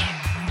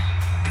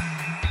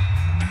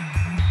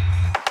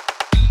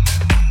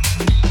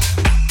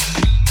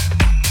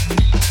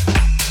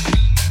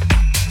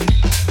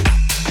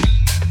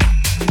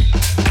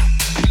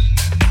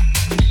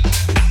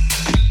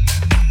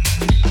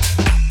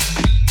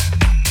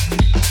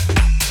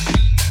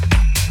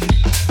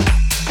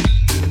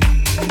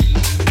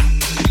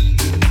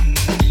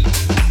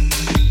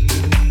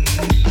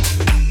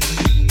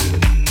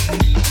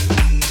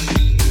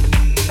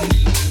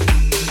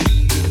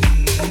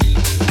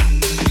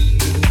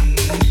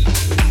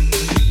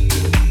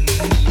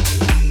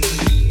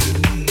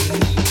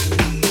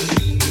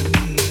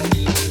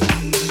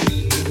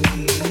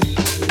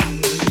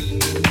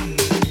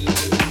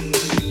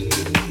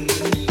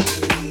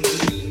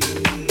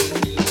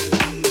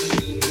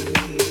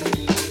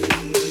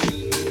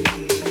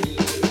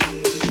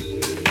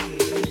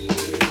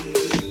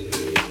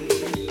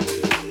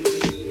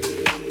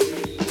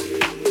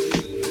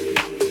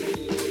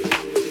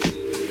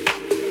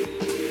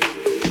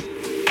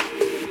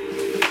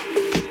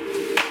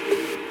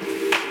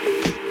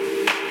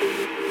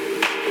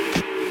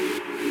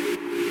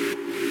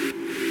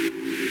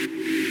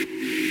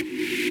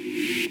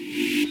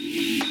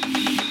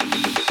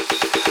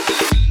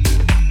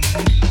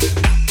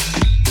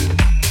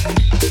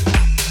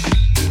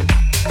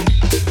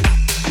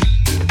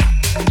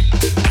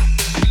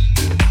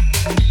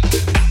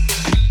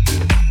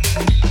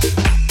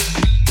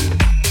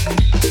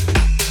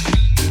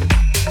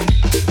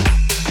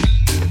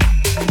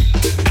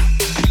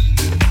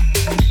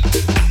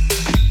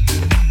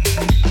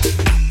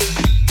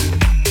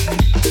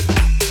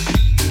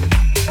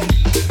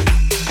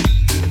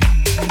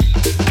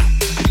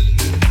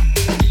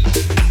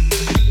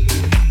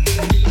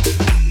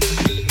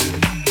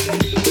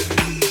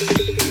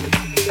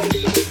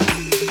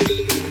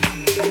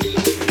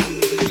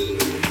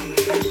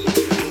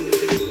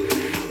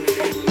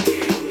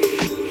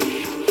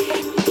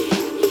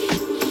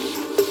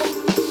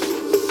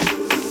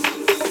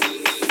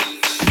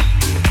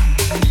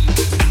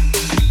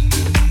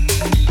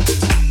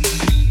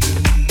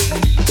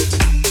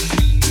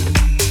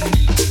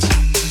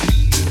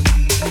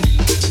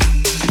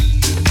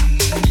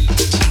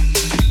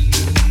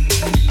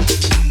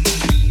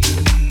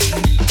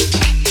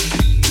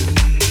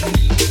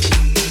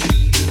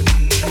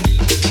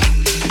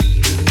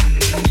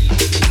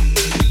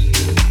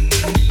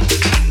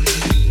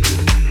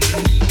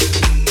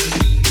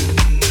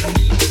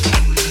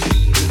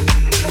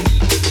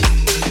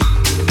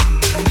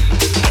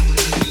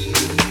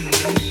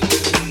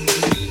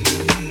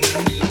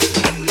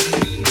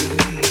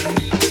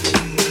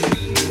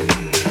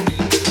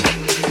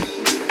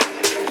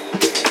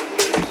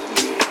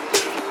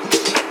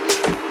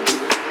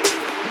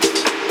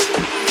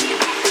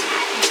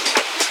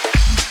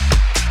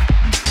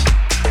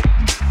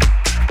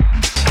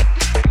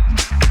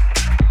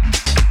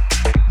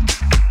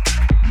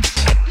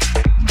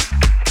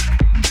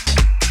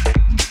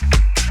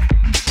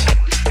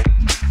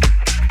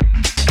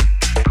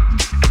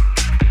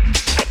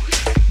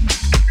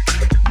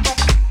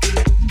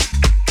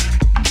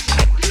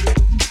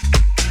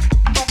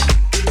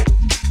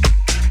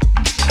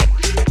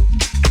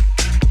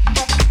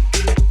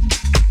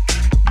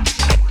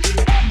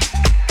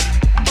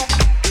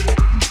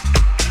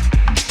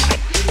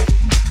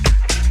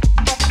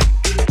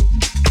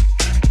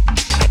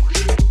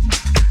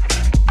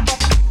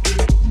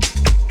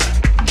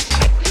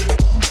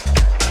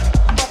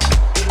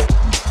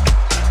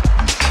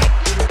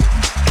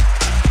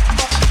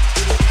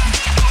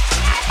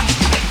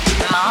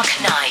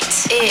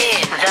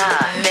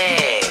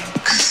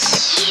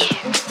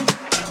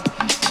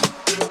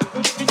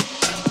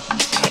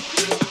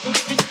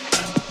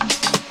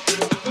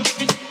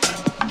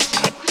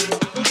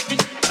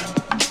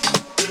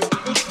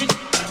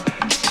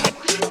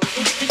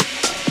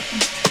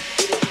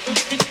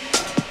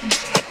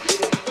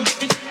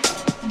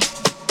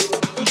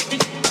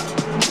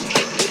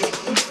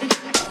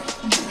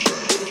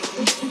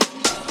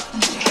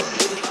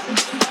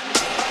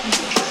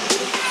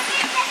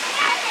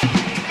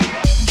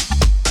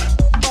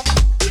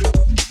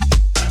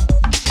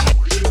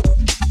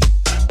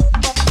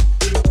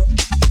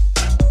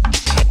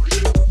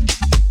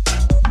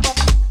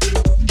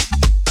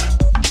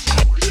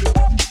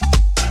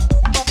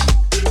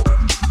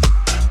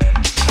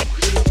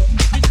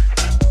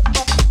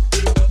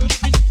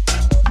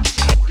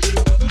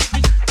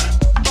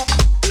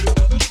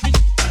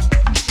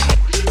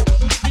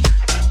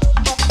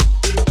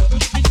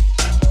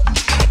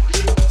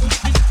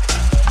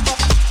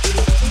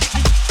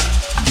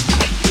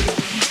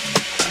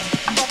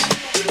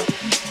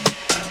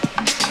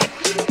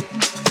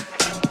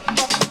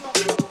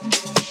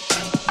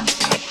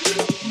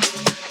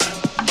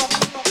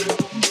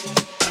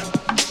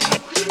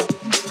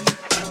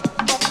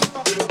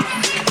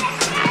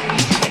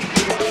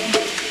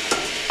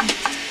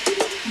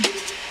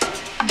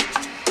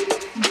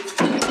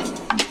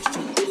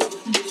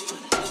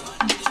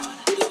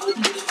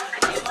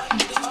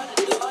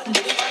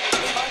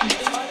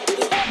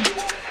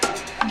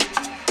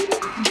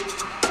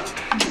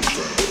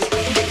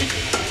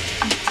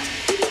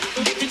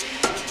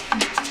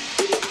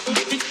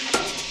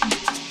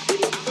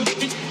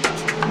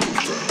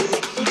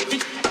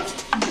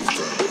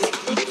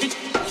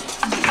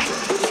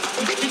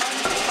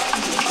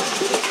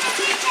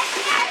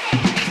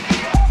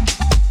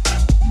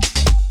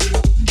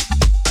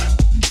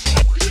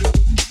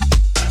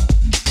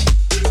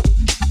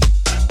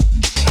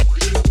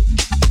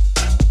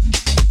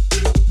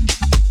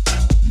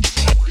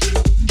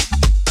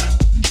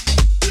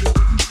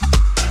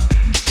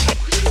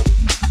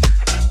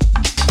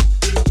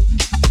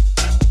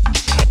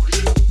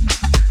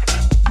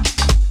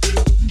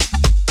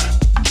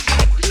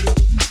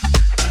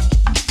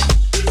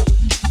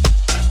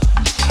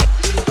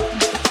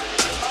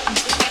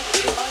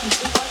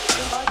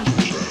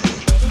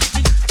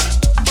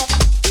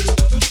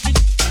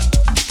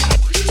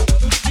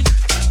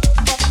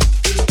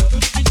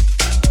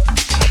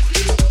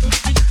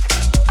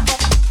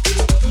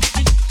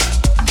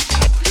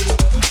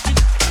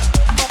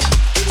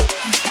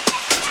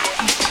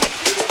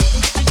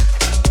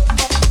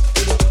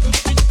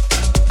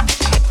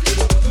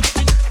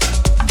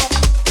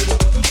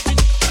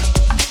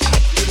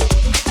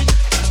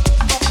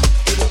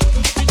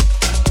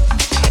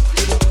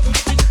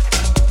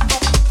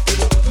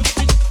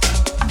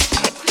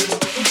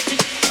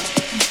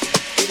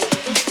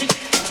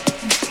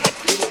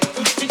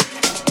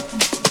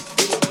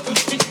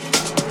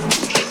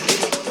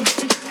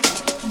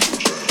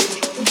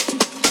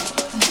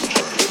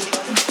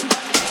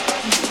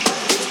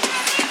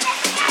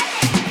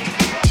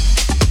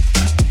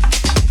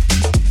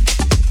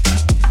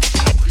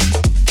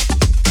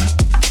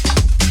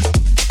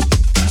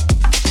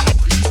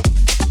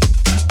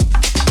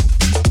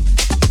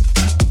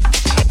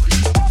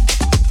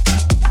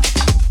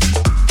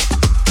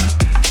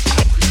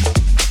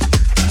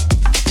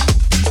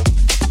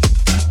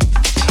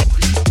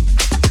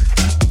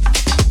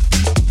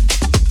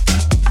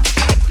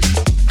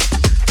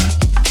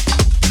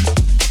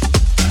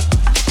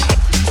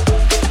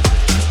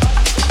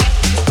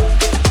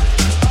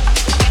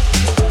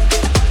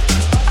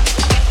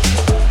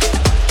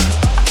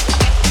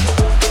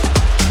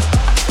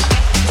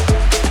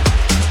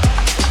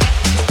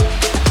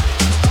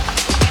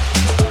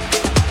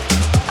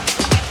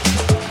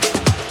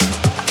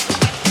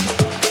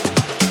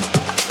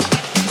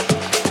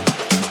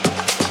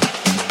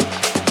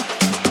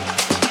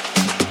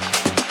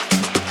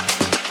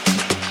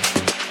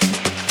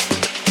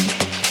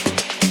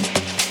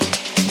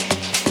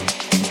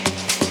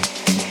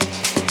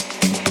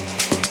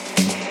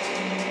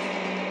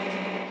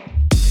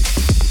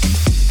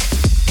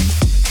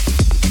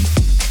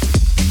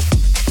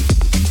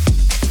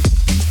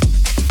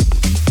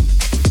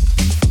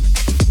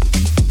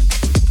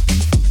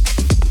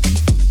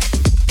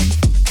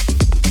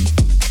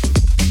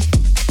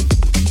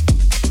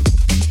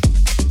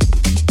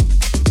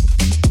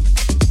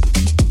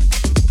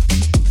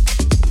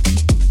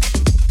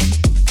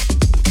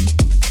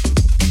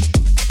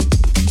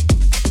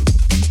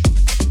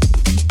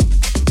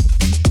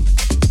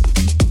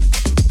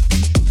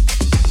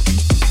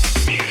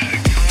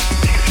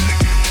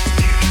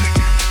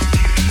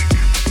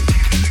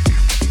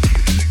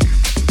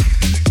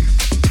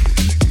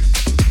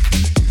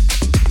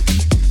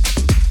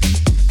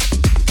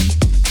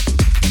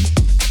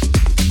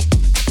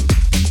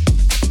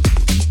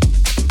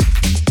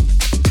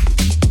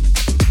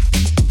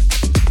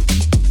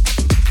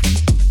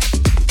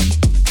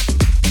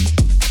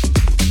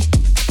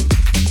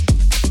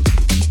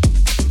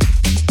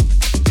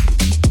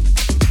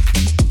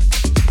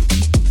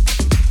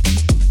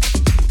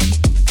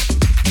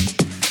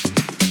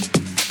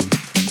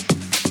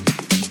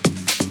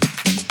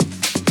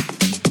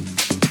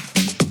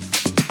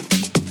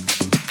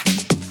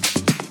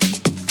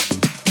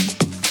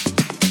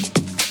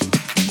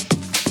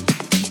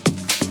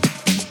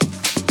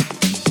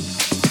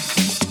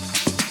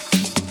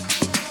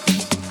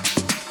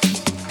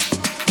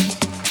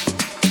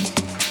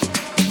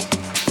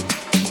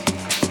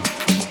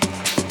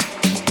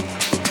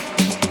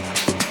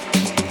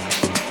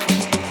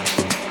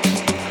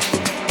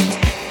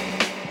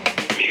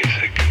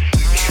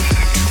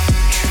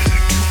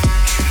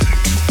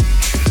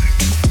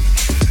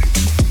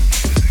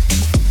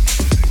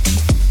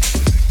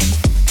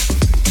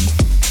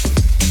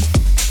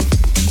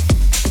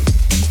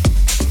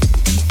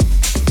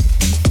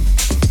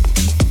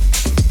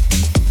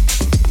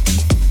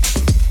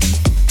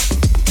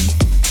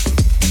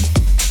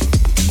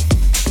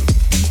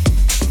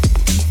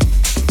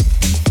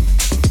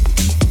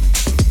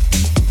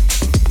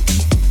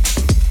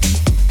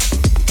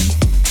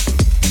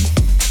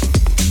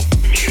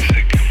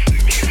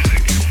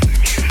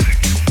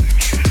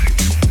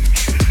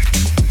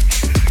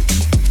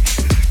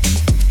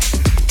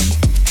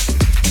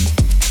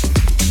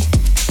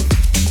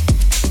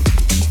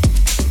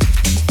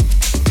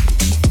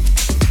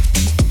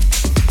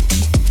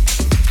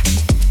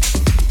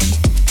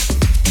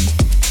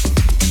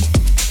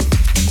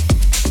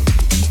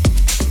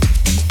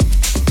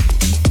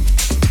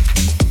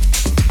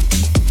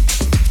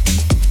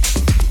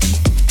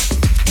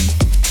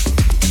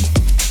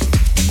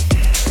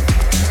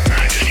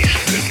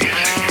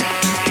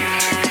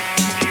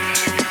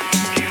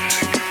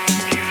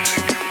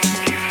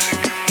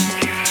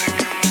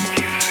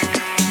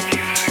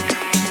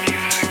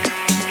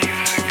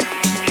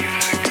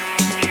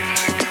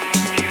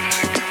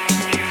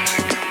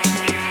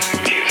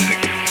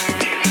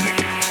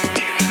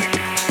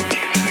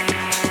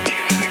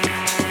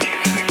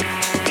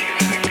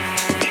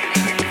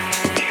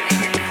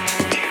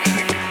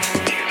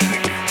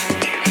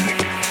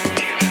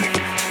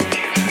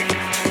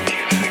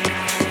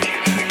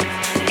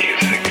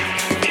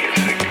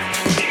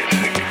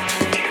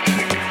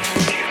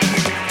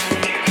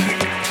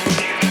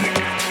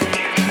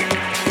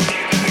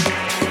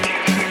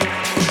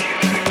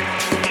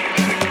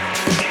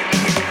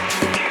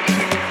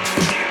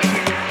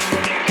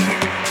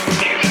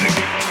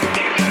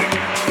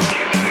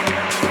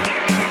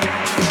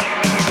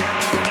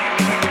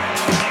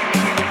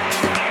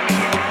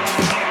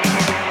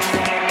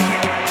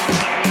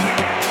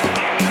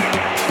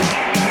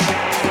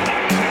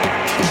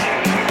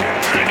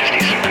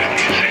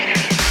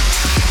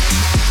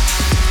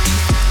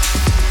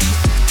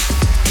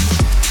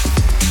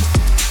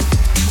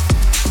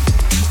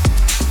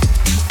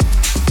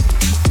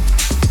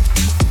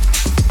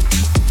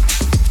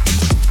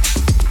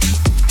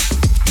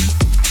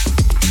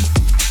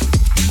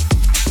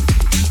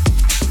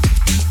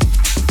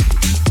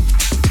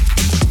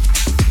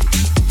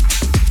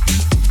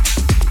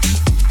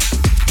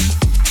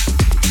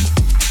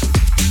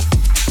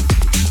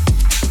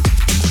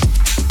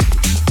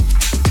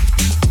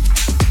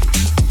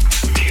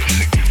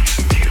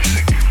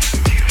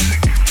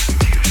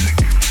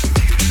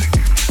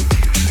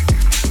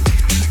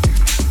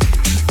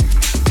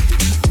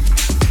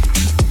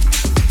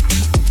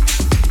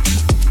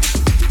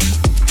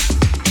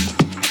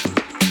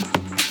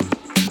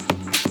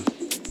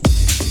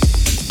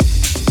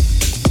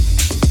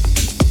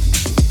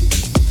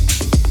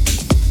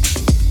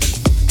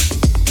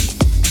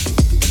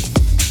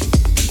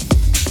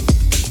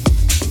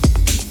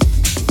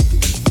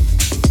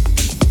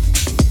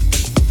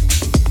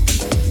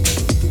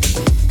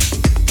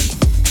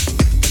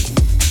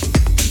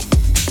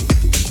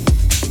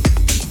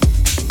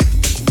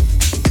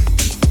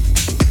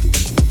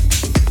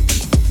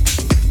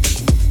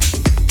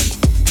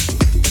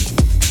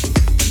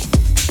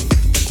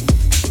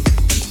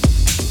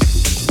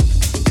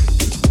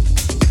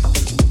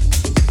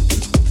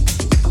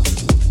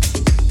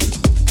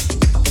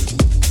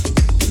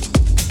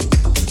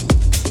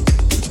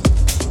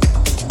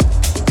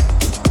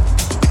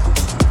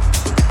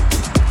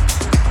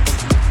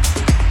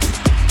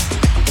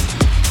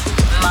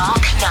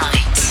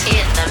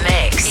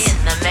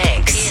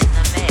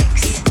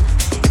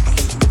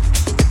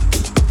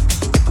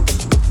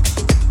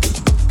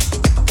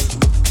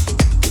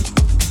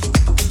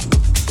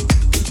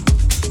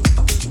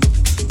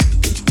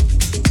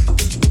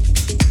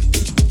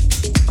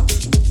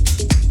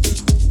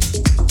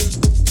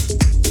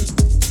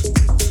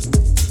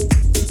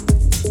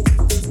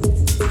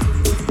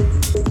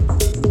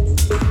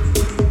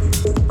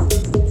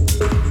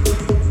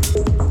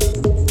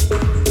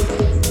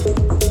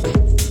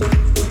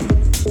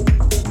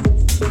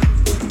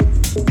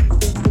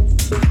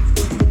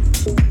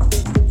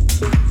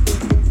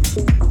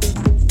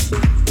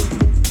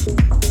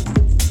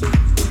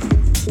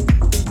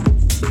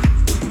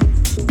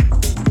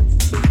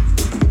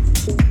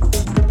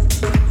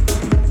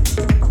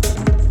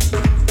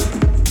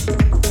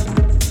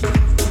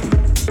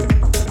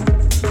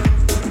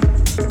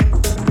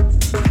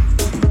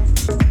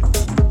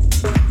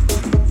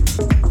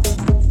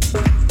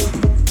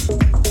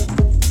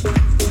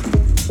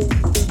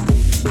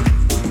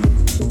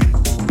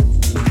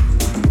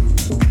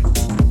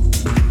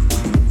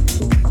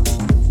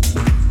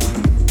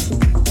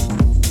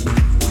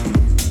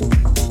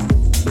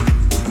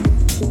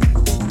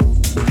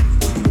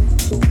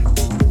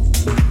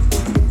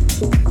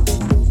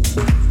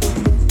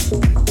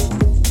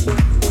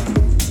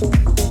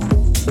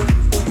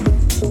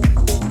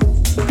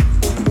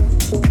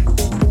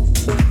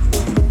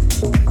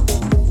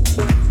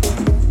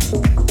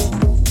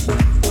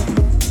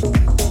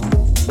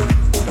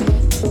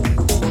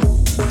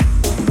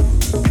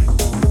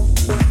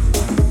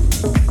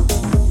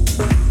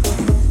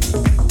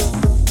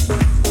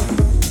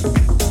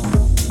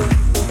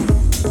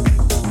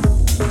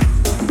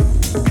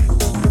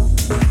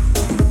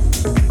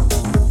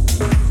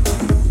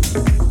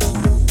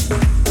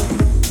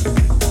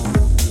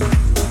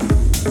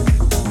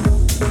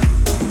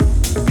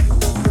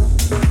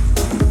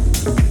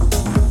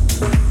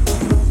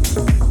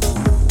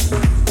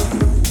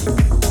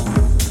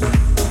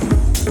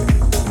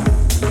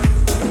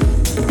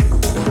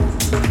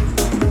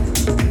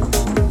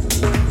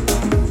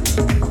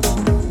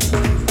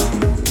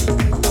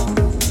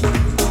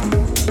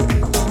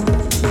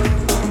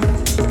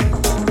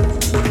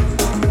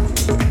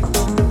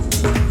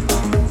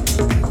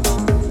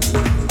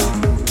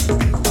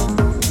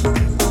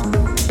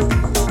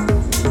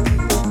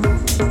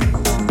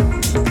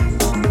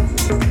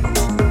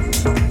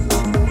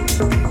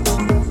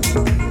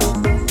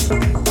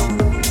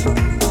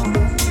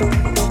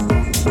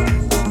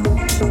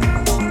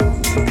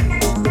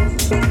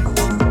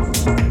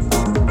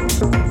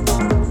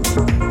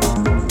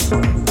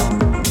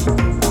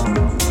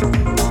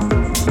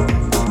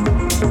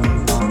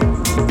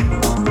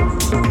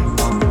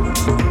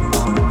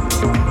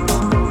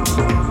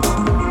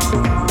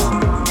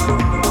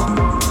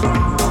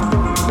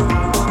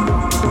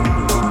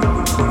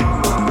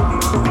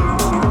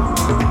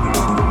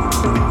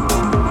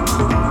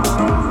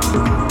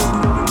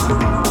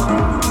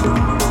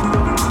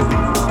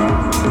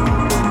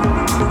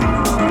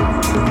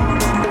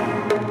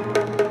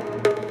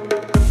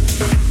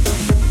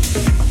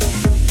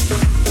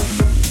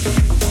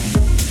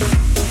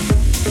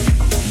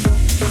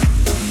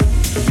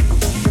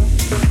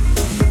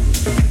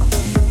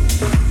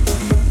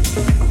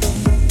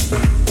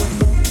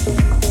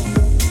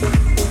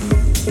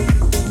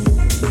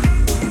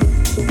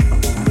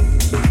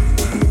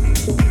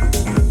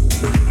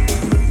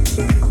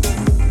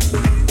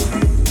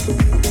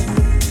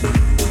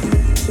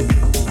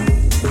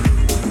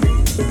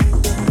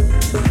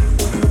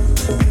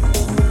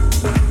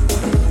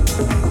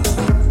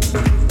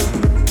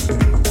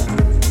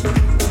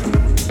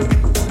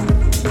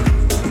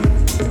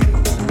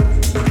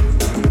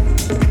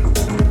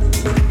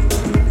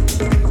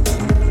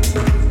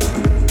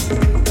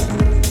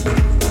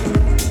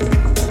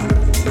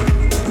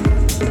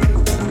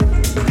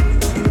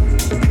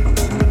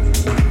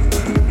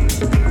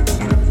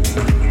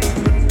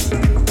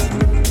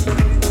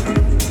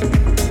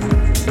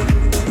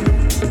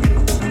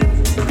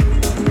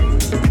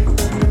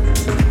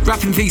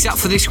 things up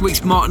for this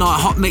week's Mark Knight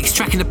Hot Mix.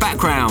 Track in the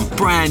background,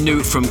 brand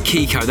new from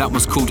Kiko. That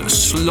one's called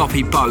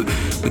Sloppy Boat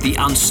with the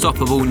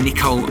unstoppable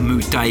Nicole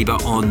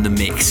Mudeba on the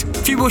mix. A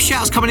few more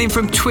shouts coming in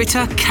from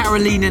Twitter.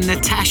 Carolina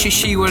Natasha,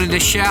 she wanted a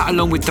shout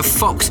along with The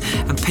Fox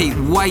and Pete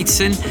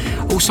Wadeson.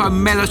 Also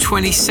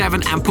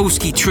Mello27 and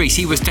Paulski Treese.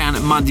 He was down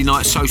at Monday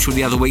Night Social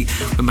the other week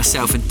when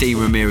myself and Dee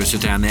Ramirez were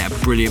down there. A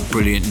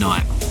brilliant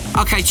night.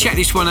 Okay, check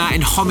this one out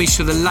in homage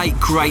to the late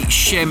great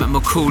Shem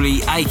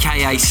McCauley,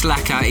 aka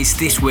Slacker. It's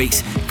this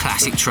week's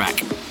classic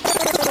track.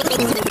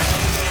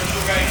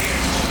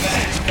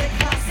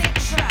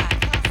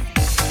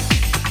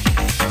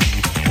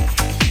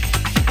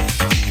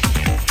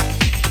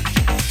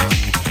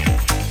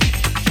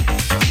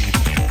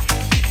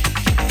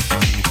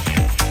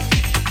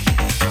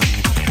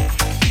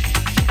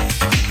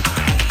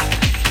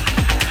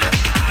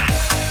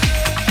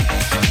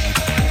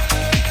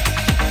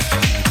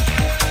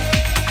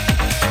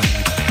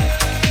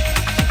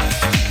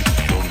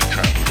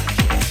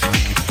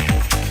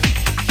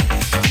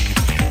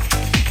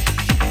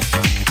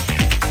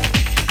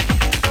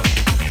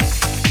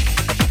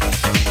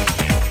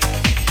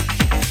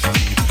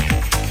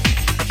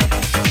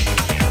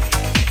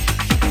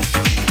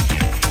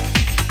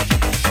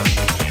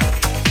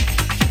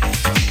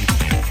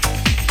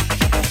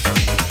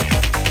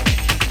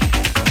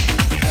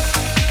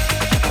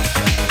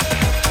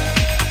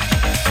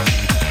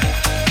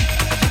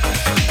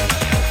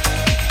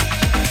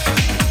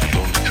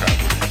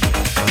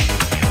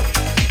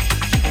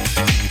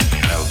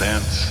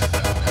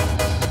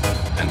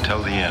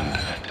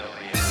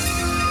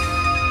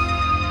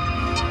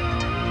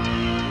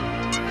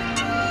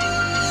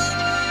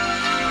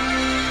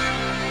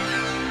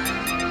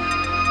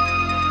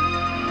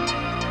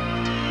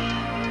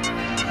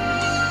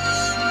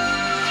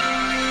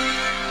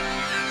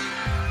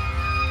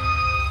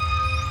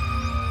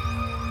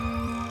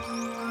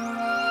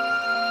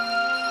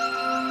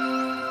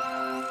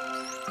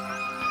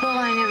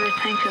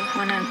 Think of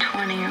when I'm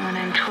 20 or when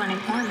I'm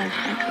 21, I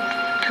think of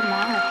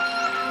tomorrow.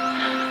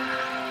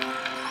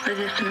 Or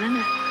this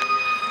minute.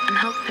 And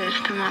hope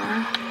there's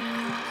tomorrow.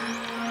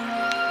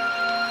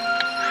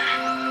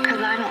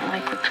 Because I don't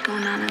like what's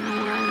going on in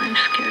the world. I'm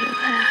scared of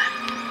that.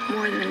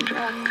 More than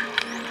drugs.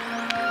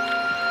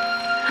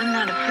 I'm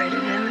not afraid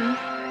of them.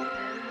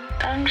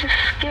 I'm just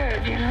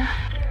scared, you know.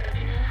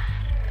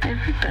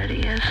 Everybody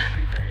is.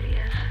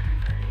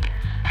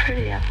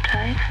 Pretty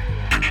uptight.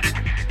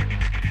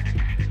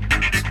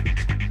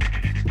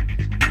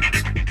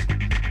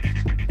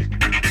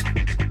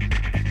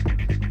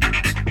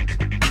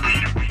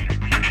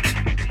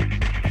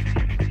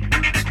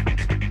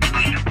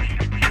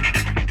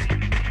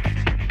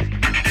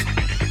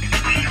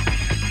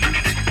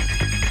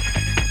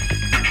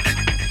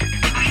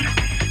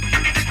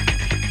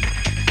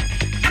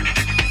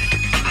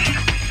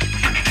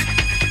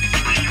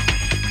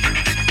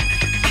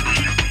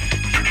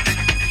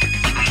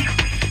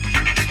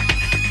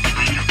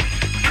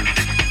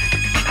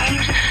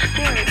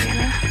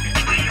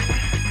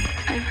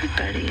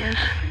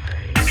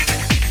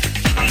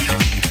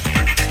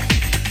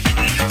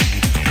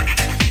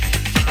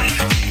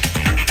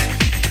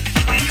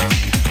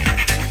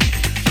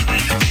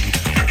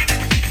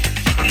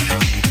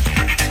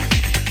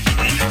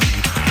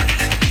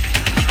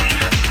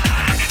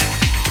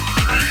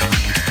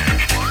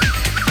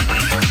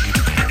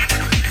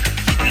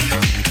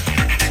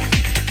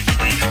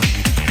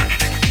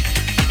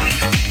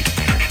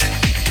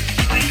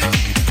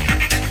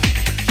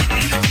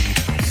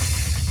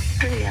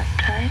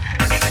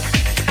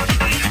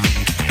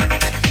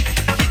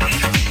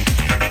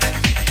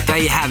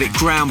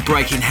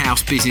 Groundbreaking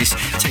house business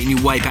taking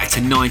you way back to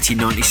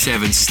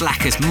 1997.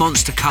 Slacker's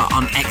monster cut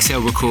on XL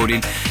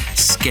recording,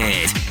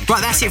 Scared.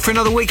 Right, that's it for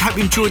another week. Hope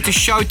you enjoyed the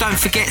show. Don't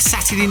forget,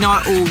 Saturday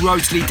night, all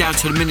roads lead down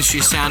to the Ministry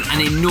of Sound. An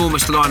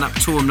enormous lineup,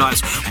 Toolroom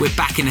nights. We're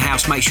back in the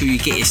house. Make sure you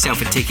get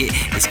yourself a ticket.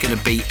 It's going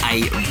to be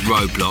a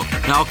roadblock.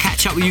 Now, I'll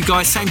catch up with you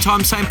guys same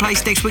time, same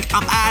place next week.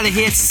 I'm out of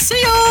here.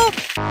 See ya!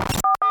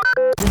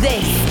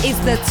 This is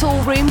the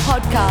Toolroom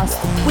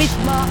Podcast with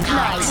Mark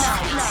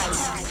Knight.